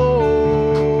pecado,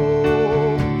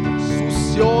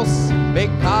 sucios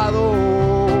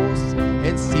pecados,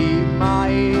 encima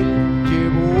Él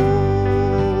llevó.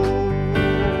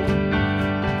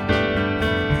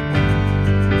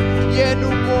 Y en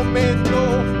un momento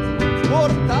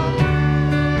mortal,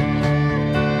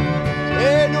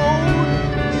 en un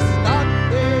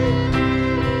instante,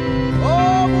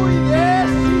 oh muy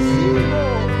decisivo,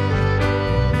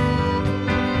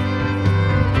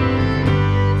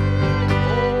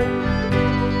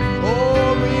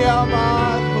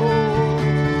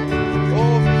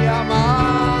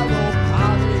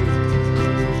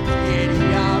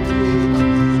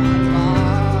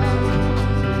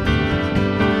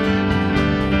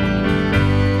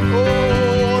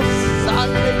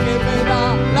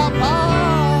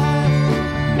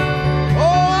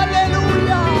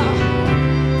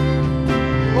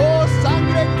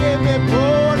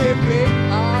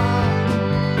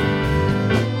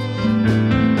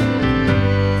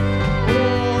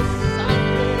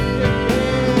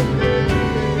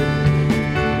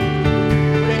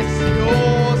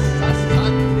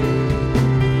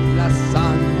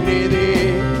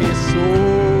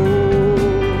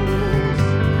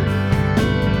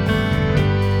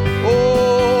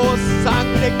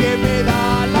 que me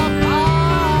da la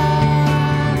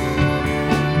paz.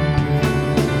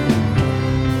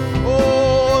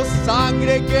 Oh,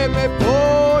 sangre que me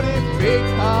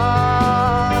purifica.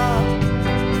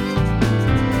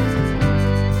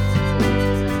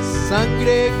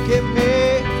 Sangre que me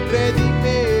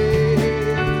redime.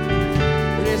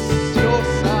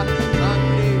 Preciosa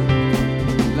sangre,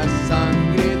 la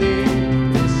sangre de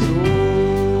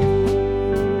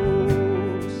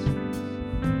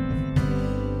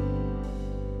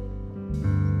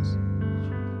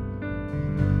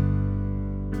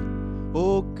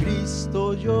oh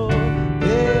Cristo, yo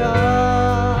te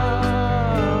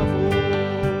amo.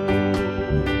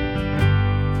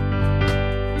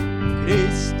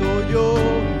 Cristo, yo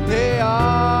te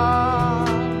amo.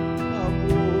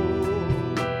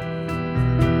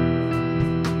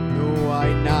 No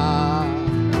hay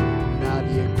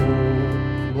nadie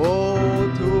como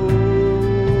tú.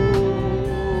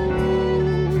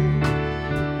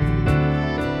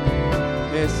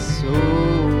 Jesús,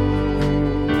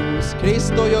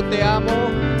 Cristo, yo te amo.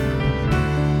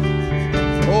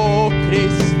 Oh,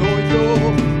 Cristo, yo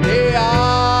te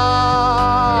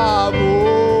amo.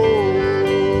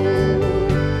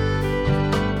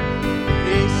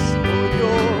 Cristo,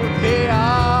 yo te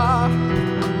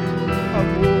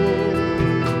amo.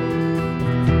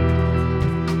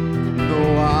 No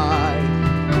hay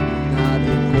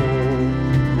nadie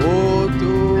como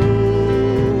tú.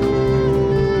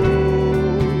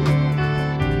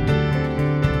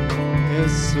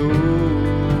 Jesús.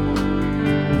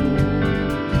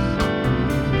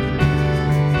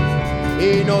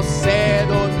 Y no sé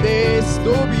dónde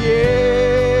estuviera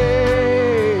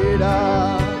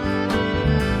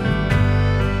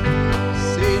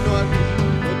si no a ti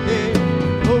no te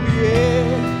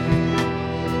hubiera,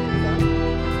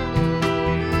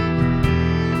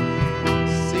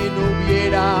 si no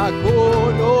hubiera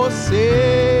conocido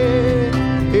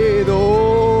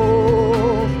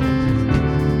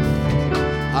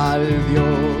al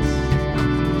Dios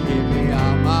que me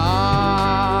ama.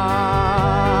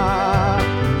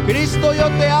 Cristo, yo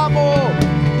te amo.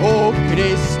 Oh,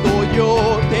 Cristo,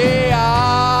 yo te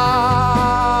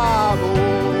amo.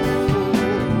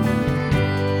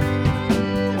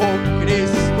 Oh,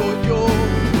 Cristo, yo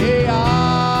te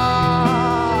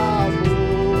amo.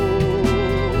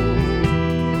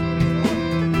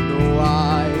 No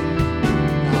hay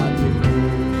nadie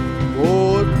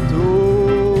como tú.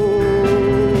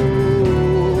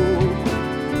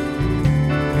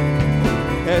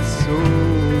 Jesús.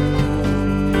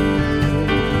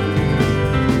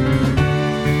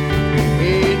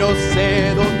 Y no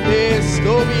sé dónde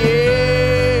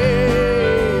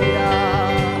estuviera,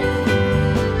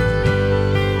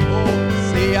 oh,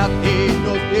 si a ti